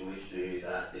individual issue,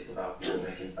 that it's about people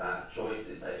making bad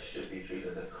choices, that it should be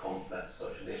treated as a complex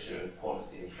social issue, and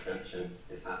policy intervention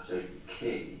is absolutely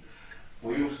key.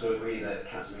 We also agree that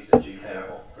Cancer Research UK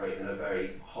operate in a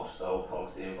very hostile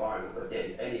policy environment, but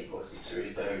again, any policy issue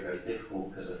is very, very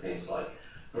difficult because of things like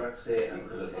Brexit and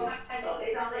because of things...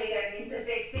 It sounds like you're going into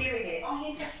big theory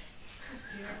here.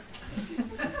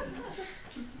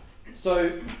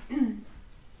 So,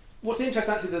 what's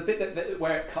interesting actually, the bit that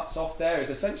where it cuts off there is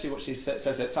essentially what she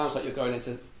says, it sounds like you're going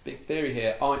into big theory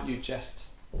here. Aren't you just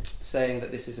saying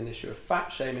that this is an issue of fat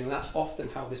shaming? And that's often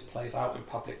how this plays out in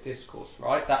public discourse,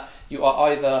 right? That you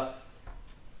are either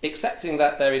accepting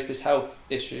that there is this health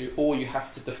issue, or you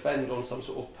have to defend on some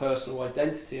sort of personal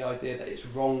identity idea that it's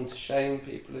wrong to shame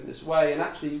people in this way. And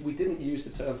actually, we didn't use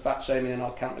the term fat shaming in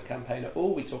our counter campaign at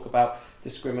all. We talk about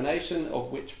discrimination,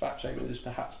 of which fat shaming is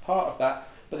perhaps part of that,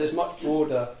 but there's much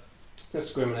broader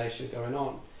discrimination going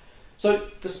on. So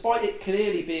despite it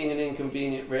clearly being an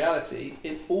inconvenient reality,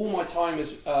 in all my time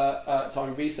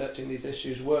researching these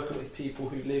issues, working with people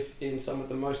who live in some of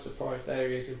the most deprived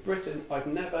areas of Britain, I've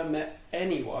never met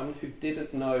anyone who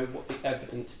didn't know what the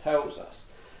evidence tells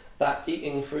us, that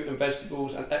eating fruit and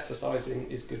vegetables and exercising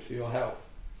is good for your health.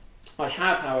 I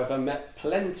have, however, met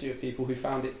plenty of people who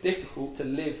found it difficult to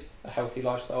live a healthy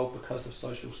lifestyle because of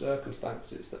social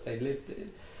circumstances that they lived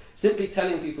in. Simply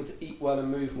telling people to eat well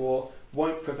and move more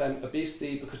won't prevent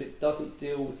obesity because it doesn't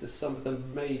deal with some of the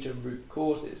major root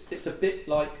causes. It's a bit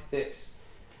like this.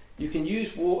 You can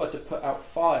use water to put out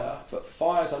fire, but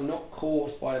fires are not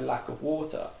caused by a lack of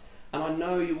water. And I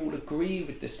know you all agree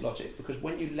with this logic because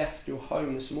when you left your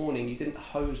home this morning, you didn't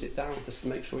hose it down just to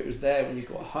make sure it was there when you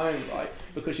got home, right?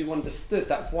 Because you understood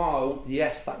that while,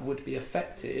 yes, that would be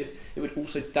effective, it would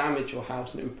also damage your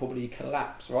house and it would probably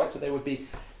collapse, right? So there would be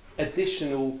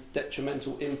additional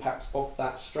detrimental impacts of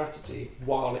that strategy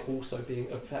while it also being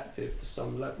effective to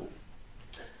some level.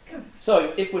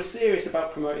 So if we're serious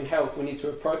about promoting health, we need to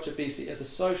approach obesity as a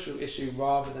social issue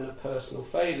rather than a personal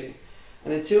failing.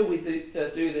 And until we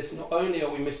do this, not only are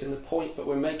we missing the point, but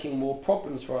we're making more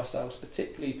problems for ourselves,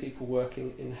 particularly people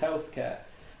working in healthcare.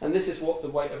 And this is what the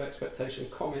Weight of Expectation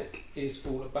comic is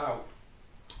all about.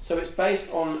 So it's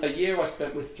based on a year I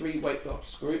spent with 3 weight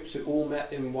loss groups who all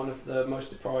met in one of the most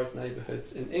deprived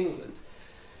neighbourhoods in England.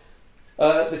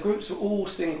 The groups were all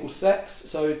single sex,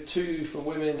 so 2 for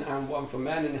women and 1 for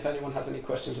men, and if anyone has any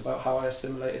questions about how I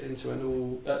assimilated into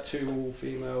 2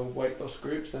 all-female weight loss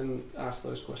groups, then ask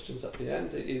those questions at the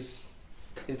end. It is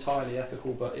entirely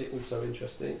ethical, but it's also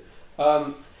interesting.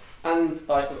 And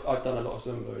I've done a lot of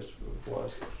Zumba, is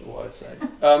what I'd say.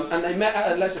 And they met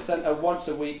at a leisure centre once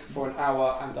a week for an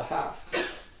hour and a half.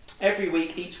 Every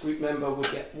week, each group member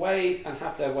would get weighed and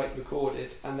have their weight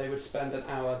recorded, and they would spend an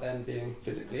hour then being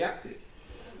physically active.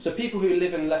 So people who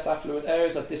live in less affluent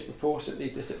areas are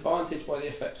disproportionately disadvantaged by the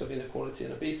effects of inequality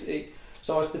and obesity.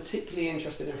 So I was particularly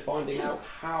interested in finding out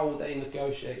how they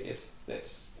negotiated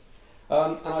this.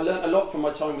 And I learned a lot from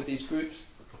my time with these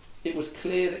groups. It was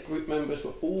clear that group members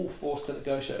were all forced to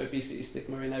negotiate obesity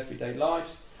stigma in everyday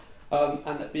lives,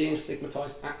 and that being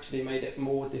stigmatised actually made it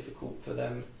more difficult for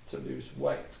them to lose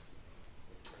weight.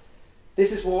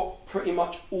 This is what pretty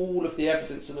much all of the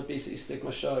evidence on obesity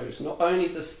stigma shows. Not only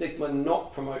does stigma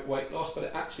not promote weight loss, but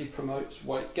it actually promotes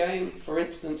weight gain, for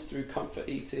instance through comfort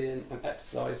eating and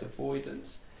exercise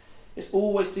avoidance. It's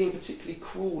always seemed particularly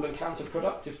cruel and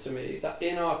counterproductive to me that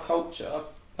in our culture,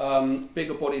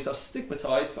 bigger bodies are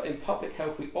stigmatised, but in public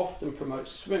health we often promote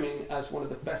swimming as one of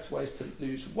the best ways to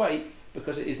lose weight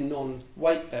because it is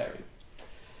non-weight bearing.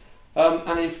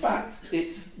 And in fact,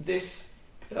 it's this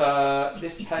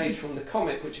page from the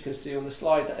comic, which you can see on the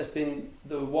slide, that has been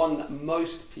the one that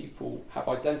most people have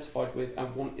identified with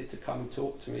and wanted to come and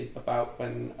talk to me about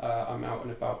when I'm out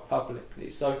and about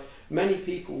publicly. So many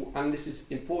people, and this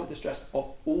is important to stress,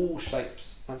 of all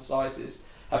shapes and sizes,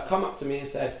 have come up to me and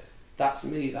said, "That's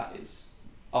me, that is.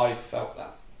 I've felt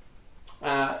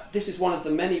that." This is one of the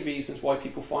many reasons why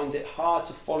people find it hard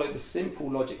to follow the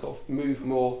simple logic of move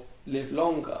more, live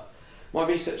longer. My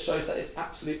research shows that it's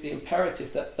absolutely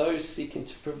imperative that those seeking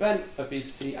to prevent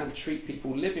obesity and treat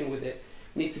people living with it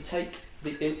need to take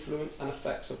the influence and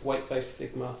effects of weight-based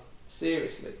stigma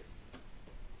seriously.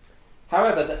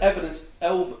 However, the evidence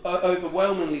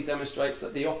overwhelmingly demonstrates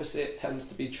that the opposite tends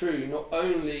to be true. Not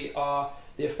only are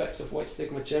the effects of weight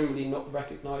stigma generally not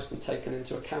recognised and taken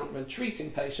into account when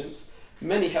treating patients,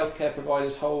 many healthcare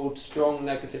providers hold strong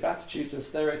negative attitudes and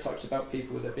stereotypes about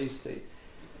people with obesity.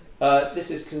 There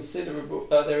is considerable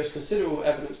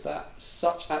evidence that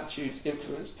such attitudes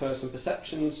influence person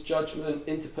perceptions, judgment,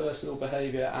 interpersonal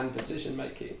behaviour and decision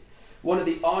making. One of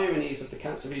the ironies of the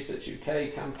Cancer Research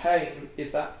UK campaign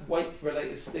is that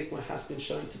weight-related stigma has been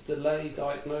shown to delay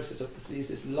diagnosis of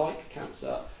diseases like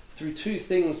cancer through 2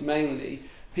 things mainly.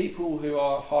 People who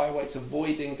are of higher weights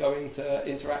avoiding going to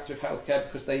interact with healthcare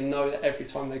because they know that every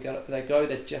time they go,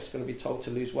 they're just going to be told to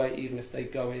lose weight, even if they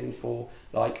go in for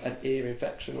like an ear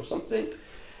infection or something.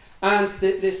 And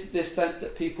this sense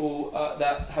that people,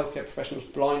 that healthcare professionals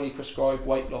blindly prescribe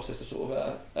weight loss as a sort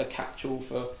of a catch-all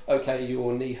for, okay,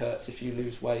 your knee hurts, if you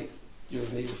lose weight, your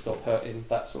knee will stop hurting,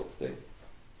 that sort of thing.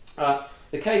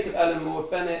 The case of Ellen Moore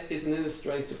Bennett is an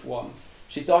illustrative one.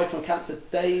 She died from cancer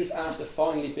days after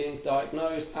finally being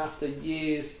diagnosed, after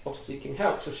years of seeking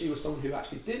help. So she was someone who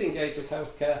actually did engage with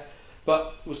healthcare,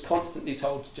 but was constantly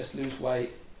told to just lose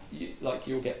weight,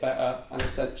 you'll get better, and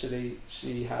essentially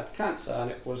she had cancer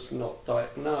and it was not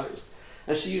diagnosed.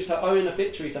 And she used her own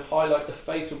obituary to highlight the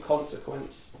fatal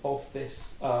consequence of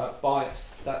this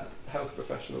bias that health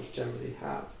professionals generally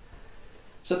have.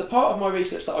 So the part of my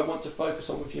research that I want to focus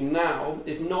on with you now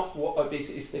is not what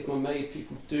obesity stigma made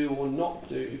people do or not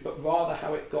do, but rather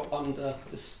how it got under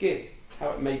the skin, how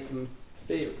it made them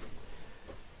feel.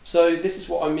 So this is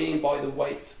what I mean by the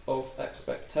weight of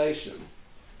expectation.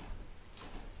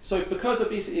 So because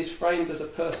obesity is framed as a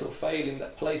personal failing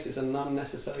that places an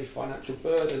unnecessary financial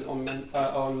burden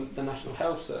on the National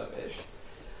Health Service,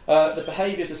 the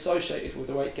behaviours associated with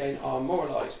the weight gain are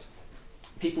moralised.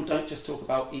 People don't just talk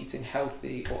about eating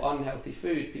healthy or unhealthy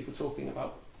food, people talking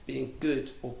about being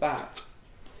good or bad.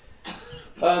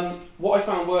 What I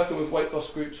found working with weight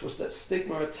loss groups was that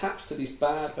stigma attached to these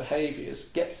bad behaviours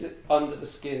gets it under the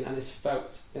skin and is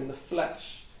felt in the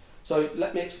flesh. So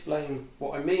let me explain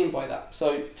what I mean by that.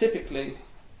 So typically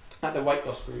at the weight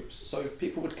loss groups, so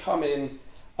people would come in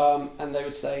and they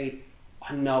would say,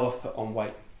 I know I've put on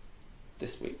weight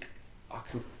this week. I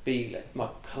can feel it. My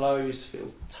clothes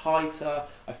feel tighter.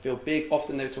 I feel big.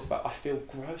 Often they would talk about, I feel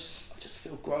gross. I just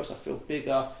feel gross. I feel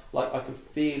bigger. Like I can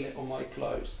feel it on my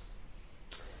clothes.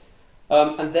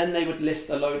 And then they would list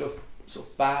a load of sort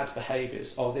of bad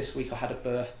behaviours. Oh, this week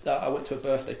I went to a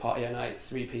birthday party and I ate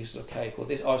 3 pieces of cake. Or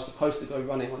I was supposed to go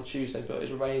running on Tuesday, but it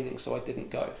was raining, so I didn't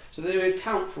go. So they would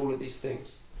account for all of these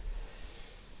things.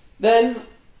 Then,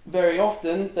 very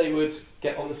often, they would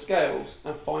get on the scales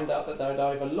and find out that they had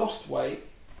either lost weight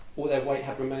or their weight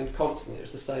had remained constant. It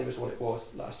was the same as what it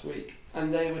was last week.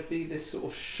 And there would be this sort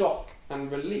of shock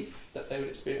and relief that they would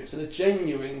experience, and a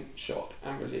genuine shock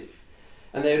and relief.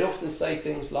 And they would often say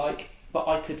things like, but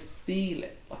I could feel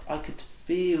it. Like I could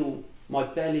feel my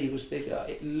belly was bigger.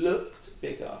 It looked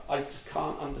bigger. I just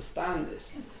can't understand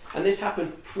this. And this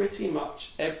happened pretty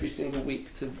much every single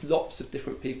week to lots of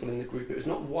different people in the group. It was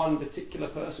not one particular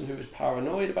person who was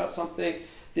paranoid about something.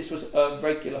 This was a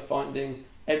regular finding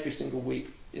every single week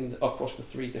across the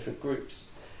 3 different groups.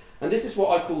 And this is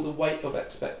what I call the weight of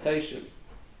expectation.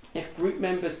 If group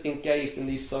members engaged in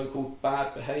these so-called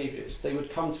bad behaviours, they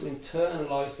would come to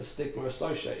internalise the stigma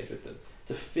associated with them,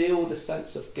 to feel the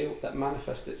sense of guilt that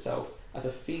manifests itself as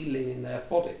a feeling in their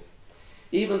body.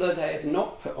 Even though they had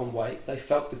not put on weight, they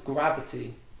felt the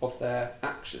gravity of their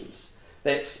actions.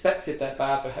 They expected their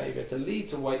bad behaviour to lead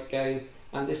to weight gain,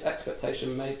 and this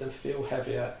expectation made them feel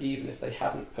heavier even if they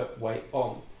hadn't put weight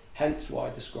on. Hence why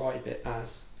I describe it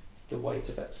as the weight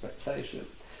of expectation.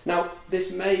 Now,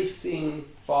 this may seem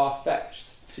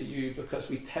far-fetched to you because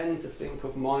we tend to think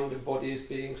of mind and body as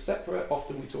being separate.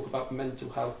 Often we talk about mental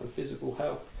health and physical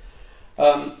health.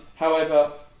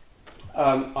 However,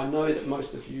 I know that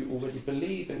most of you already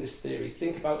believe in this theory.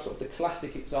 Think about sort of the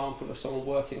classic example of someone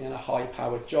working in a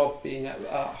high-powered job being at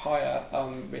a higher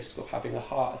risk of having a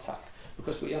heart attack,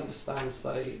 because we understand,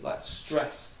 say, like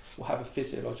stress will have a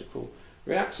physiological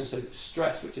reaction. So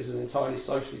stress, which is an entirely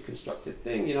socially constructed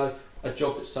thing, a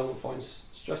job that someone finds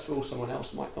stressful, someone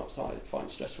else might not find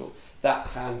stressful, that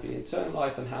can be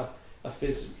internalised and have a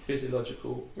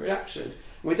physiological reaction. And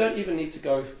we don't even need to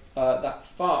go that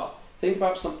far. Think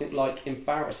about something like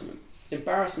embarrassment.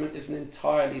 Embarrassment is an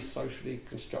entirely socially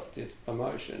constructed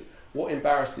emotion. What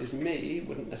embarrasses me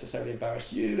wouldn't necessarily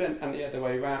embarrass you, and the other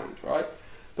way around, right?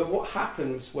 But what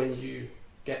happens when you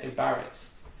get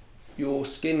embarrassed? Your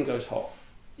skin goes hot,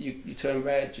 you turn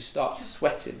red, you start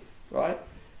sweating, right?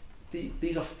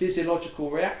 These are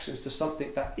physiological reactions to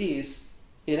something that is,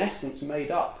 in essence,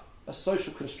 made up, a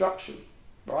social construction,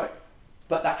 right?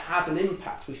 But that has an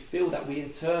impact. We feel that, we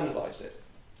internalise it.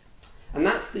 And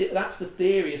that's the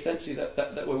theory, essentially,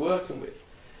 that we're working with.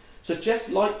 So just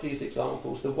like these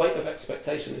examples, the weight of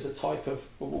expectation is a type of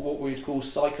what we'd call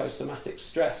psychosomatic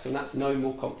stress, and that's no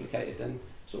more complicated than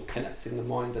sort of connecting the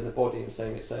mind and the body and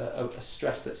saying it's a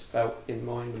stress that's felt in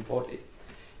mind and body.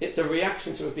 It's a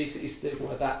reaction to obesity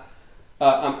stigma that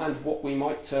and what we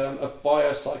might term a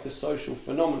biopsychosocial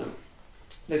phenomenon.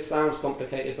 This sounds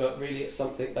complicated, but really it's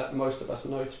something that most of us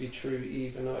know to be true,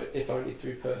 even if only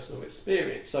through personal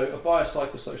experience. So a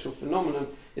biopsychosocial phenomenon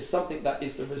is something that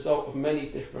is the result of many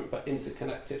different but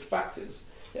interconnected factors.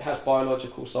 It has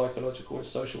biological, psychological and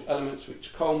social elements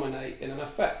which culminate in an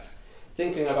effect.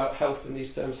 Thinking about health in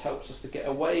these terms helps us to get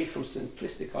away from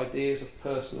simplistic ideas of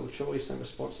personal choice and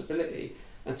responsibility,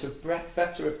 and to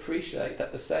better appreciate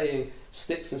that the saying,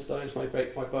 sticks and stones may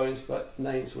break my bones, but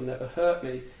names will never hurt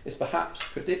me, is perhaps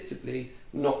predictably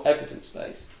not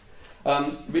evidence-based.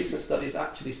 Recent studies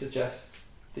actually suggest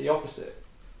the opposite.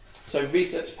 So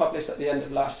research published at the end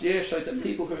of last year showed that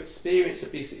people who experience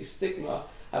obesity stigma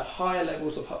have higher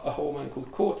levels of a hormone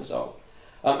called cortisol.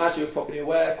 As you're probably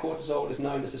aware, cortisol is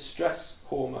known as a stress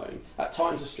hormone. At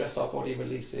times of stress, our body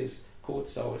releases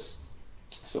cortisol. It's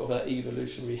sort of an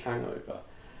evolutionary hangover.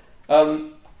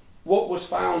 What was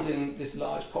found in this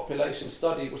large population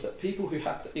study was that people who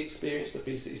had experienced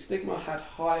obesity stigma had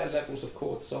higher levels of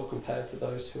cortisol compared to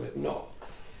those who had not.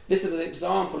 This is an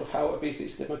example of how obesity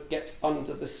stigma gets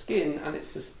under the skin, and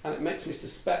it makes me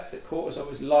suspect that cortisol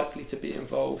is likely to be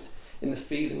involved in the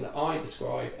feeling that I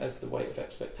describe as the weight of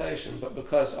expectation. But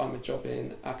because I'm a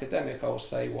jobbing academic, I'll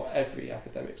say what every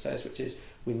academic says, which is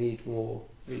we need more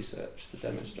research to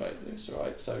demonstrate this,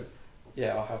 right? So,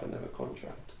 yeah, I'll have another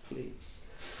contract, please.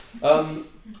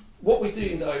 What we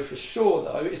do know for sure,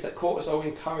 though, is that cortisol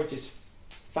encourages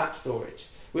fat storage,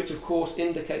 which of course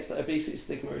indicates that obesity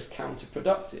stigma is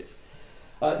counterproductive.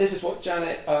 This is what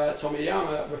Janet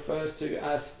Tomiyama refers to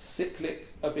as cyclic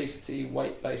obesity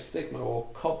weight-based stigma, or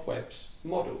cobwebs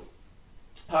model.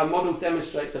 Her model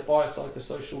demonstrates a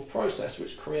biopsychosocial process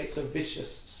which creates a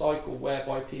vicious cycle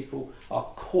whereby people are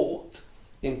caught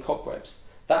in cobwebs.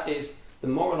 That is, the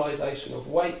moralisation of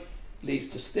weight leads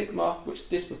to stigma, which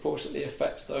disproportionately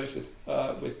affects those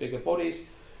with bigger bodies,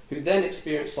 who then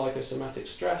experience psychosomatic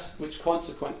stress, which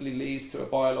consequently leads to a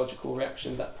biological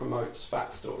reaction that promotes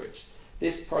fat storage.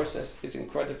 This process is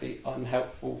incredibly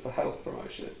unhelpful for health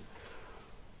promotion.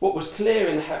 What was clear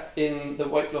in the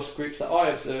weight loss groups that I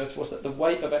observed was that the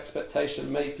weight of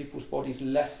expectation made people's bodies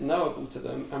less knowable to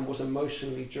them and was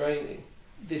emotionally draining.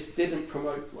 This didn't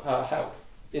promote health.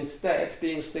 Instead,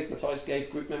 being stigmatised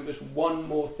gave group members one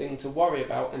more thing to worry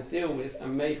about and deal with,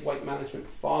 and made weight management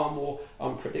far more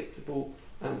unpredictable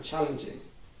and challenging.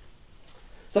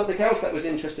 Something else that was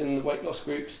interesting in the weight loss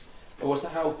groups was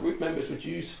how group members would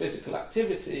use physical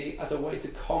activity as a way to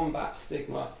combat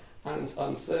stigma and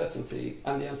uncertainty,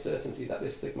 and the uncertainty that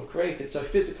this stigma created. So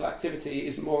physical activity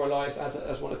is moralised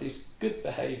as one of these good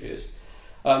behaviours,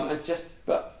 and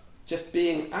just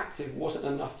being active wasn't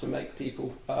enough to make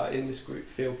people in this group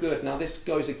feel good. Now, this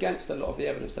goes against a lot of the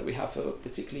evidence that we have for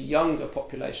particularly younger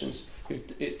populations,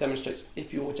 it demonstrates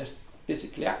if you're just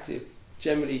physically active,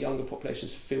 generally younger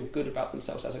populations feel good about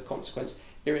themselves as a consequence,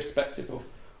 irrespective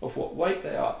of what weight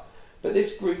they are. But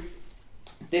this group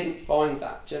didn't find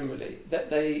that generally, that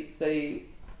they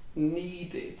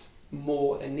needed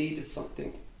more, they needed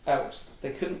something else.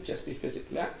 They couldn't just be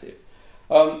physically active.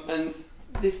 And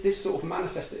this sort of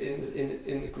manifested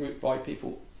in the group by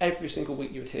people. Every single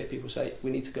week you would hear people say, we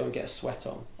need to go and get a sweat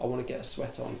on. I want to get a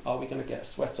sweat on. Are we going to get a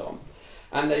sweat on?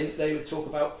 And they would talk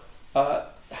about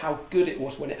how good it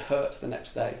was when it hurts the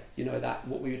next day. You know, that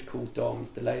what we would call DOMS,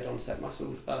 delayed onset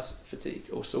muscle fatigue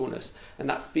or soreness, and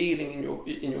that feeling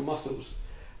in your muscles.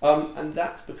 And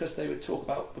that's because they would talk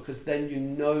about, because then you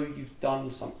know you've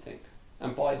done something.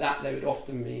 And by that they would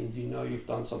often mean you know you've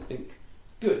done something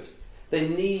good. They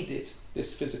needed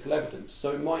this physical evidence.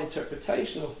 So my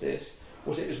interpretation of this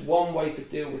was it was one way to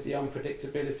deal with the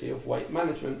unpredictability of weight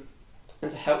management and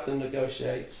to help them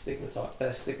negotiate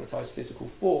their stigmatised physical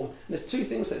form. And there's two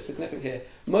things that are significant here.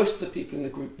 Most of the people in the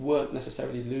group weren't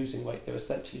necessarily losing weight, they were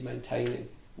essentially maintaining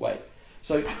weight.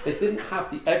 So they didn't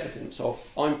have the evidence of,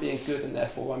 I'm being good and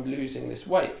therefore I'm losing this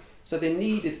weight. So they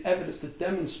needed evidence to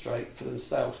demonstrate to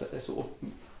themselves that they're sort of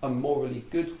a morally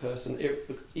good person,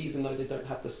 even though they don't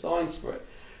have the signs for it.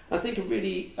 And I think a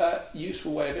really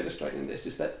useful way of illustrating this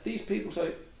is that these people,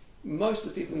 so most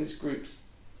of the people in these groups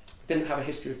didn't have a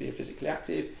history of being physically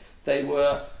active. They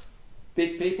were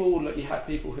big people. Look, you had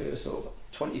people who were sort of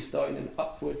 20 stone and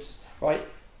upwards, right?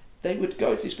 They would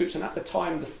go to these groups, and at the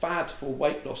time the fad for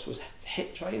weight loss was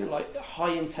HIIT training, like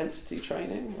high intensity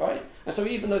training, right? And so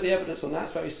even though the evidence on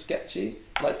that's very sketchy,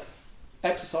 like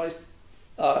exercise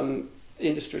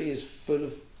industry is full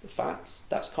of fads,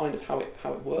 that's kind of how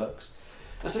it works.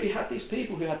 And so you had these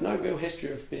people who had no real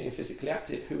history of being physically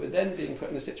active, who were then being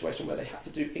put in a situation where they had to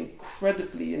do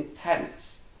incredibly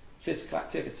intense physical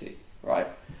activity, right?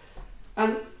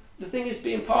 And the thing is,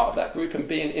 being part of that group and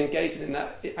being engaged in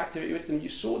that activity with them, you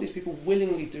saw these people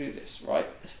willingly do this, right?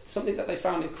 Something that they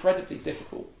found incredibly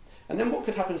difficult. And then what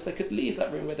could happen is they could leave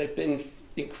that room where they've been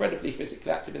incredibly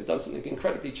physically active and done something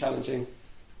incredibly challenging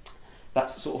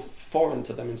that's sort of foreign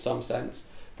to them in some sense.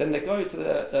 Then they go to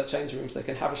the changing rooms, they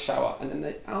can have a shower, and then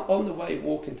they, on the way,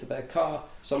 walk into their car,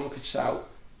 someone could shout,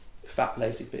 fat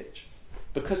lazy bitch.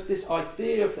 Because this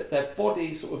idea of that their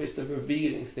body sort of is the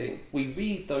revealing thing. We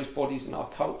read those bodies in our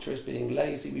culture as being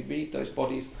lazy, we read those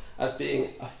bodies as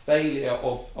being a failure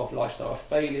of lifestyle, a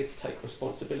failure to take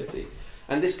responsibility.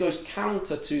 And this goes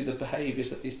counter to the behaviours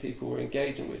that these people were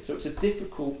engaging with. So it's a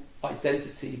difficult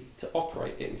identity to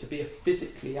operate in, to be a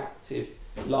physically active,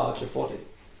 larger body.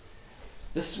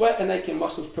 The sweat and aching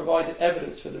muscles provided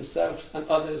evidence for themselves and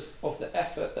others of the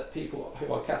effort that people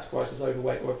who are categorised as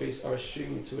overweight or obese are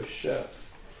assumed to have shirked.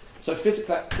 So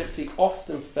physical activity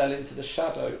often fell into the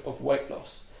shadow of weight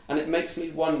loss, and it makes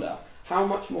me wonder how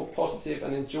much more positive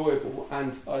and enjoyable,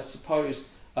 and I suppose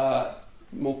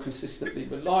more consistently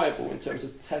reliable in terms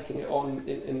of taking it on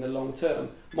in the long term,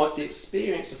 might the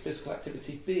experience of physical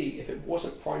activity be if it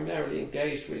wasn't primarily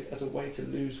engaged with as a way to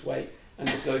lose weight and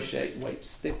negotiate weight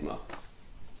stigma.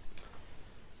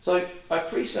 So I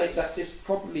appreciate that this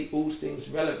probably all seems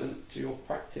relevant to your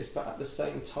practice, but at the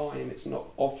same time it's not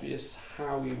obvious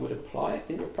how you would apply it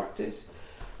in your practice.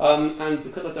 And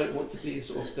because I don't want to be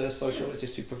sort of the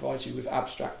sociologist who provides you with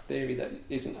abstract theory that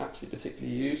isn't actually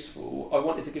particularly useful, I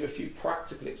wanted to give a few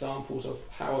practical examples of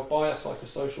how a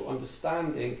biopsychosocial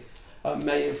understanding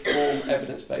may inform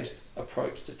evidence-based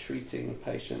approach to treating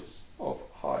patients of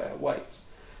higher weights.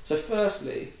 So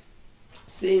firstly,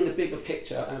 seeing the bigger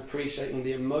picture and appreciating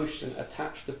the emotion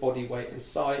attached to body weight and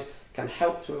size can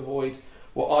help to avoid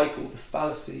what I call the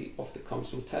fallacy of the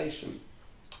consultation.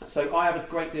 So I have a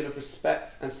great deal of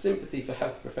respect and sympathy for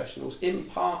health professionals, in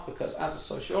part because as a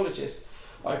sociologist,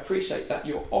 I appreciate that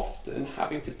you're often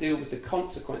having to deal with the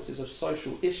consequences of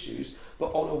social issues,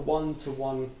 but on a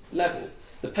one-to-one level.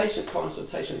 The patient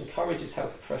consultation encourages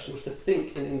health professionals to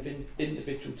think in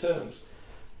individual terms.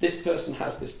 This person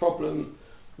has this problem,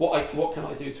 what can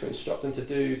I do to instruct them to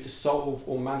do to solve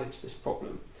or manage this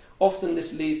problem? Often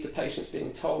this leads to patients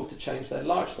being told to change their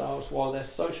lifestyles while their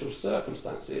social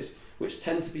circumstances, which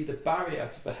tend to be the barrier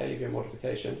to behaviour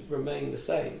modification, remain the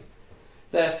same.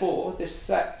 Therefore, this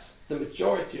sets the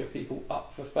majority of people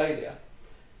up for failure.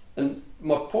 And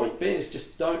my point being is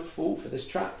just don't fall for this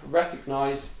trap.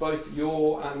 Recognise both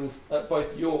your and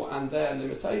their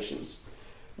limitations.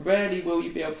 Rarely will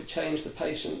you be able to change a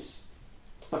patient's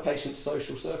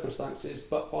social circumstances,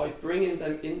 but by bringing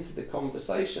them into the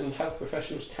conversation, health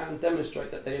professionals can demonstrate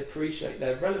that they appreciate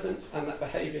their relevance and that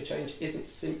behaviour change isn't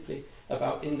simply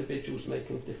about individuals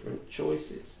making different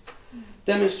choices.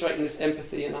 Demonstrating this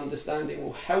empathy and understanding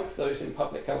will help those in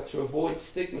public health to avoid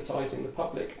stigmatising the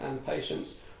public and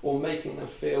patients or making them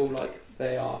feel like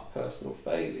they are personal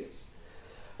failures.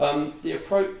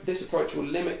 This approach will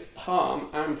limit harm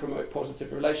and promote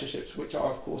positive relationships, which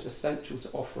are of course essential to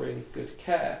offering good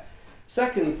care.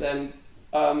 Second then,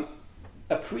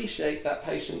 appreciate that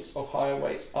patients of higher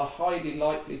weights are highly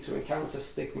likely to encounter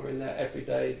stigma in their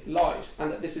everyday lives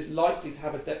and that this is likely to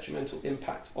have a detrimental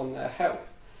impact on their health.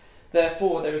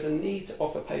 Therefore, there is a need to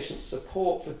offer patients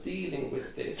support for dealing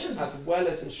with this, as well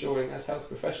as ensuring as health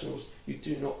professionals you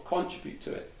do not contribute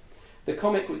to it. The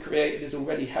comic we created is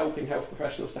already helping health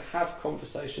professionals to have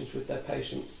conversations with their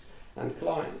patients and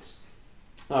clients.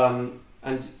 And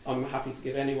I'm happy to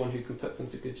give anyone who can put them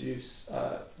to good use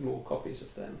more copies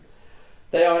of them.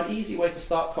 They are an easy way to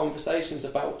start conversations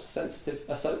about a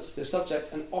sensitive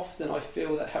subject, and often I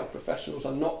feel that health professionals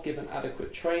are not given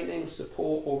adequate training,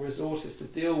 support or resources to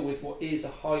deal with what is a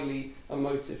highly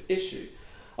emotive issue.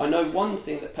 I know one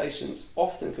thing that patients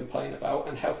often complain about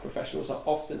and health professionals are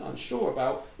often unsure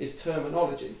about is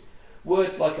terminology.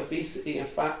 Words like obesity and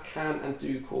fat can and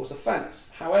do cause offence.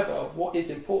 However, what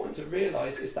is important to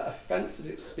realise is that offence is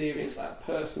experienced at a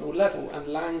personal level and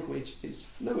language is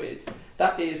fluid.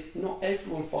 That is, not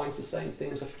everyone finds the same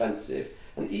things offensive,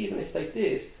 and even if they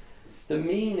did, the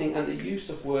meaning and the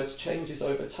use of words changes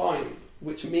over time,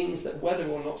 which means that whether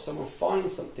or not someone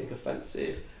finds something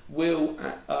offensive will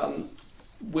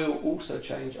also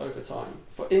change over time.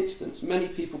 For instance, many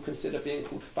people consider being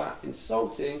called fat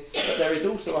insulting, but there is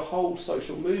also a whole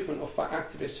social movement of fat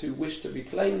activists who wish to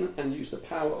reclaim and use the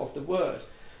power of the word.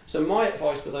 So my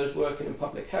advice to those working in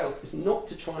public health is not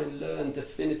to try and learn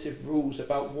definitive rules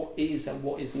about what is and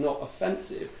what is not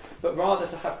offensive, but rather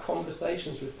to have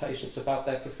conversations with patients about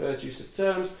their preferred use of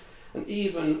terms and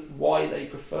even why they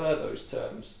prefer those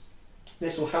terms.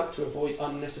 This will help to avoid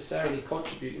unnecessarily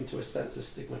contributing to a sense of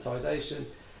stigmatisation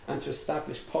and to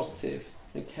establish positive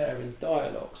and caring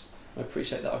dialogues. I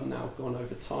appreciate that I've now gone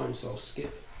over time, so I'll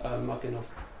skip mugging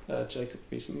off Jacob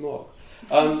Rees-Mogg.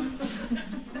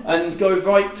 And go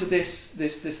right to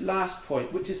this last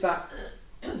point, which is that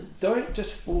don't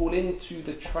just fall into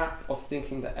the trap of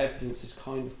thinking that evidence is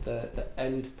kind of the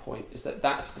end point, is that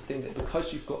that's the thing, that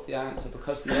because you've got the answer,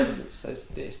 because the evidence says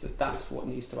this, that's what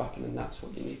needs to happen and that's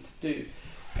what you need to do.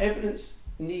 Evidence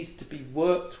needs to be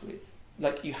worked with.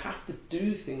 Like, you have to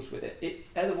do things with it,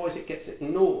 otherwise it gets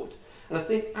ignored. And I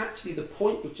think actually the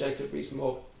point with Jacob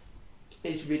Rees-Mogg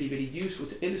is really, really useful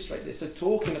to illustrate this. So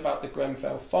talking about the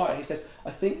Grenfell fire, he says, I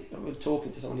think, we're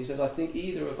talking to someone, he said, I think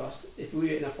either of us, if we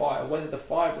were in a fire, whether the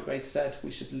fire brigade said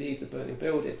we should leave the burning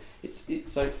building,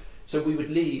 so we would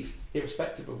leave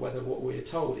irrespective of whether what we were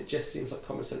told. It just seems like a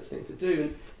common sense thing to do.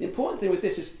 And the important thing with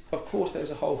this is, of course,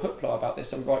 there's a whole hoopla about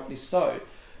this, and rightly so,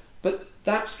 but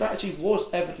that strategy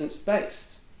was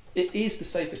evidence-based. It is the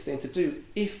safest thing to do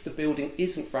if the building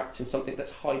isn't wrapped in something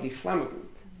that's highly flammable.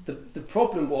 The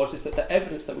problem is that the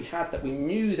evidence that we had, that we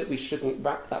knew that we shouldn't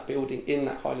wrap that building in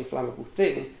that highly flammable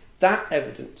thing, that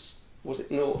evidence was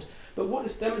ignored. But what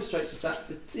this demonstrates is that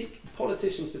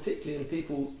politicians, particularly, and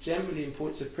people generally in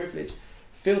points of privilege,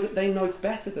 feel that they know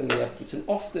better than the evidence, and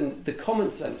often the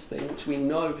common sense thing, which we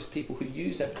know as people who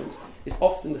use evidence, is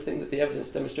often the thing that the evidence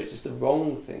demonstrates is the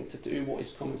wrong thing to do, what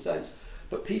is common sense.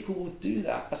 But people will do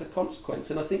that as a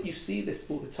consequence, and I think you see this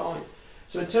all the time.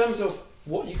 So in terms of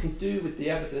what you can do with the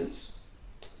evidence,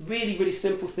 really, really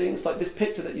simple things, like this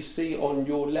picture that you see on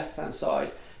your left-hand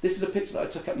side. This is a picture that I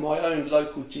took at my own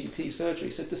local GP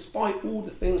surgery. So despite all the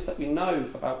things that we know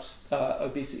about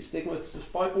obesity stigma,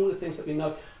 despite all the things that we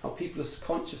know how people are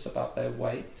conscious about their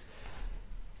weight,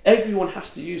 everyone has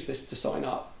to use this to sign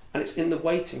up, and it's in the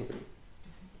waiting room,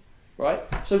 right?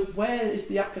 So where is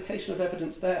the application of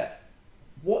evidence there?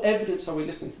 What evidence are we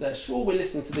listening to there? Sure, we're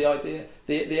listening to the idea,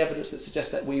 the evidence that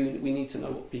suggests that we need to know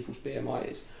what people's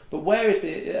BMI is. But where is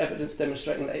the evidence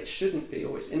demonstrating that it shouldn't be,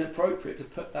 or it's inappropriate to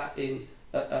put that in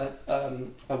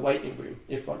a waiting room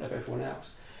in front of everyone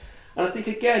else? And I think,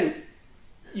 again,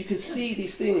 you can see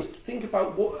these things. Think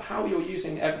about how you're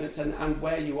using evidence and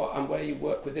where you are and where you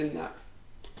work within that.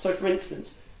 So, for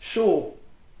instance, sure,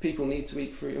 people need to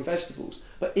eat fruit and vegetables,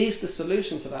 but is the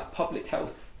solution to that public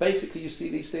health? Basically, you see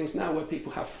these things now where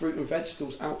people have fruit and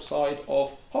vegetables outside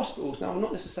of hospitals. Now, I'm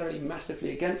not necessarily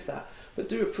massively against that, but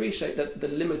do appreciate that the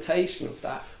limitation of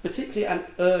that, particularly an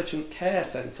urgent care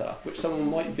centre, which someone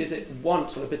might visit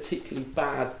once on a particularly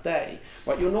bad day,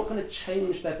 right? You're not going to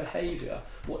change their behaviour,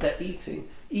 what they're eating,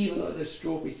 even though those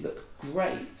strawberries look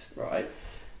great, right?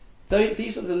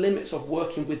 These are the limits of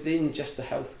working within just the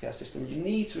healthcare system. You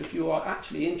need to, if you are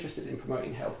actually interested in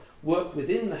promoting health, work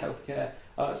within the healthcare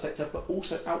sector, but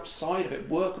also outside of it.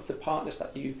 Work with the partners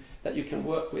that you can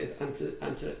work with, and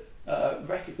to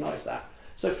recognise that.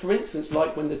 So, for instance,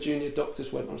 like when the junior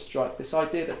doctors went on strike, this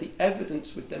idea that the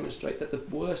evidence would demonstrate that the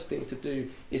worst thing to do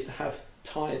is to have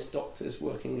tired doctors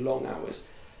working long hours,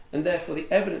 and therefore the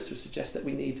evidence would suggest that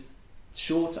we need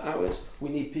shorter hours, we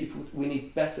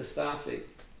need better staffing.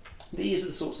 These are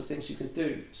the sorts of things you can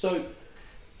do. So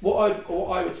what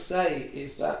I would say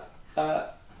is that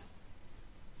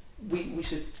we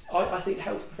should, I think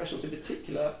health professionals in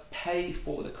particular pay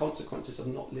for the consequences of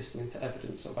not listening to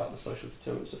evidence about the social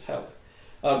determinants of health,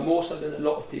 more so than a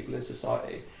lot of people in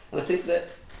society. And I think that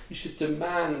you should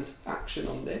demand action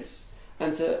on this,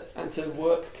 and to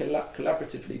work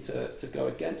collaboratively to go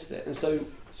against it. And so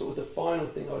sort of the final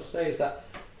thing I would say is that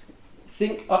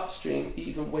think upstream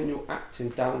even when you're acting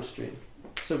downstream.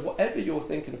 So whatever you're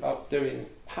thinking about doing,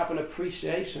 have an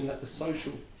appreciation that the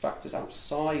social factors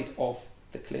outside of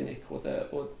the clinic or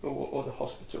the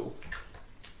hospital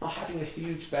are having a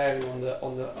huge bearing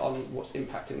on what's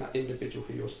impacting that individual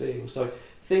who you're seeing. So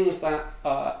things that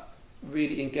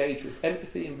really engage with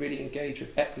empathy and really engage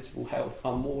with equitable health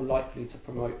are more likely to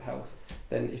promote health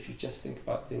than if you just think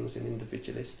about things in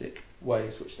individualistic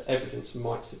ways, which the evidence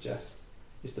might suggest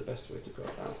is the best way to go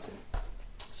about it.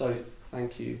 So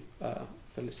thank you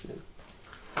for listening.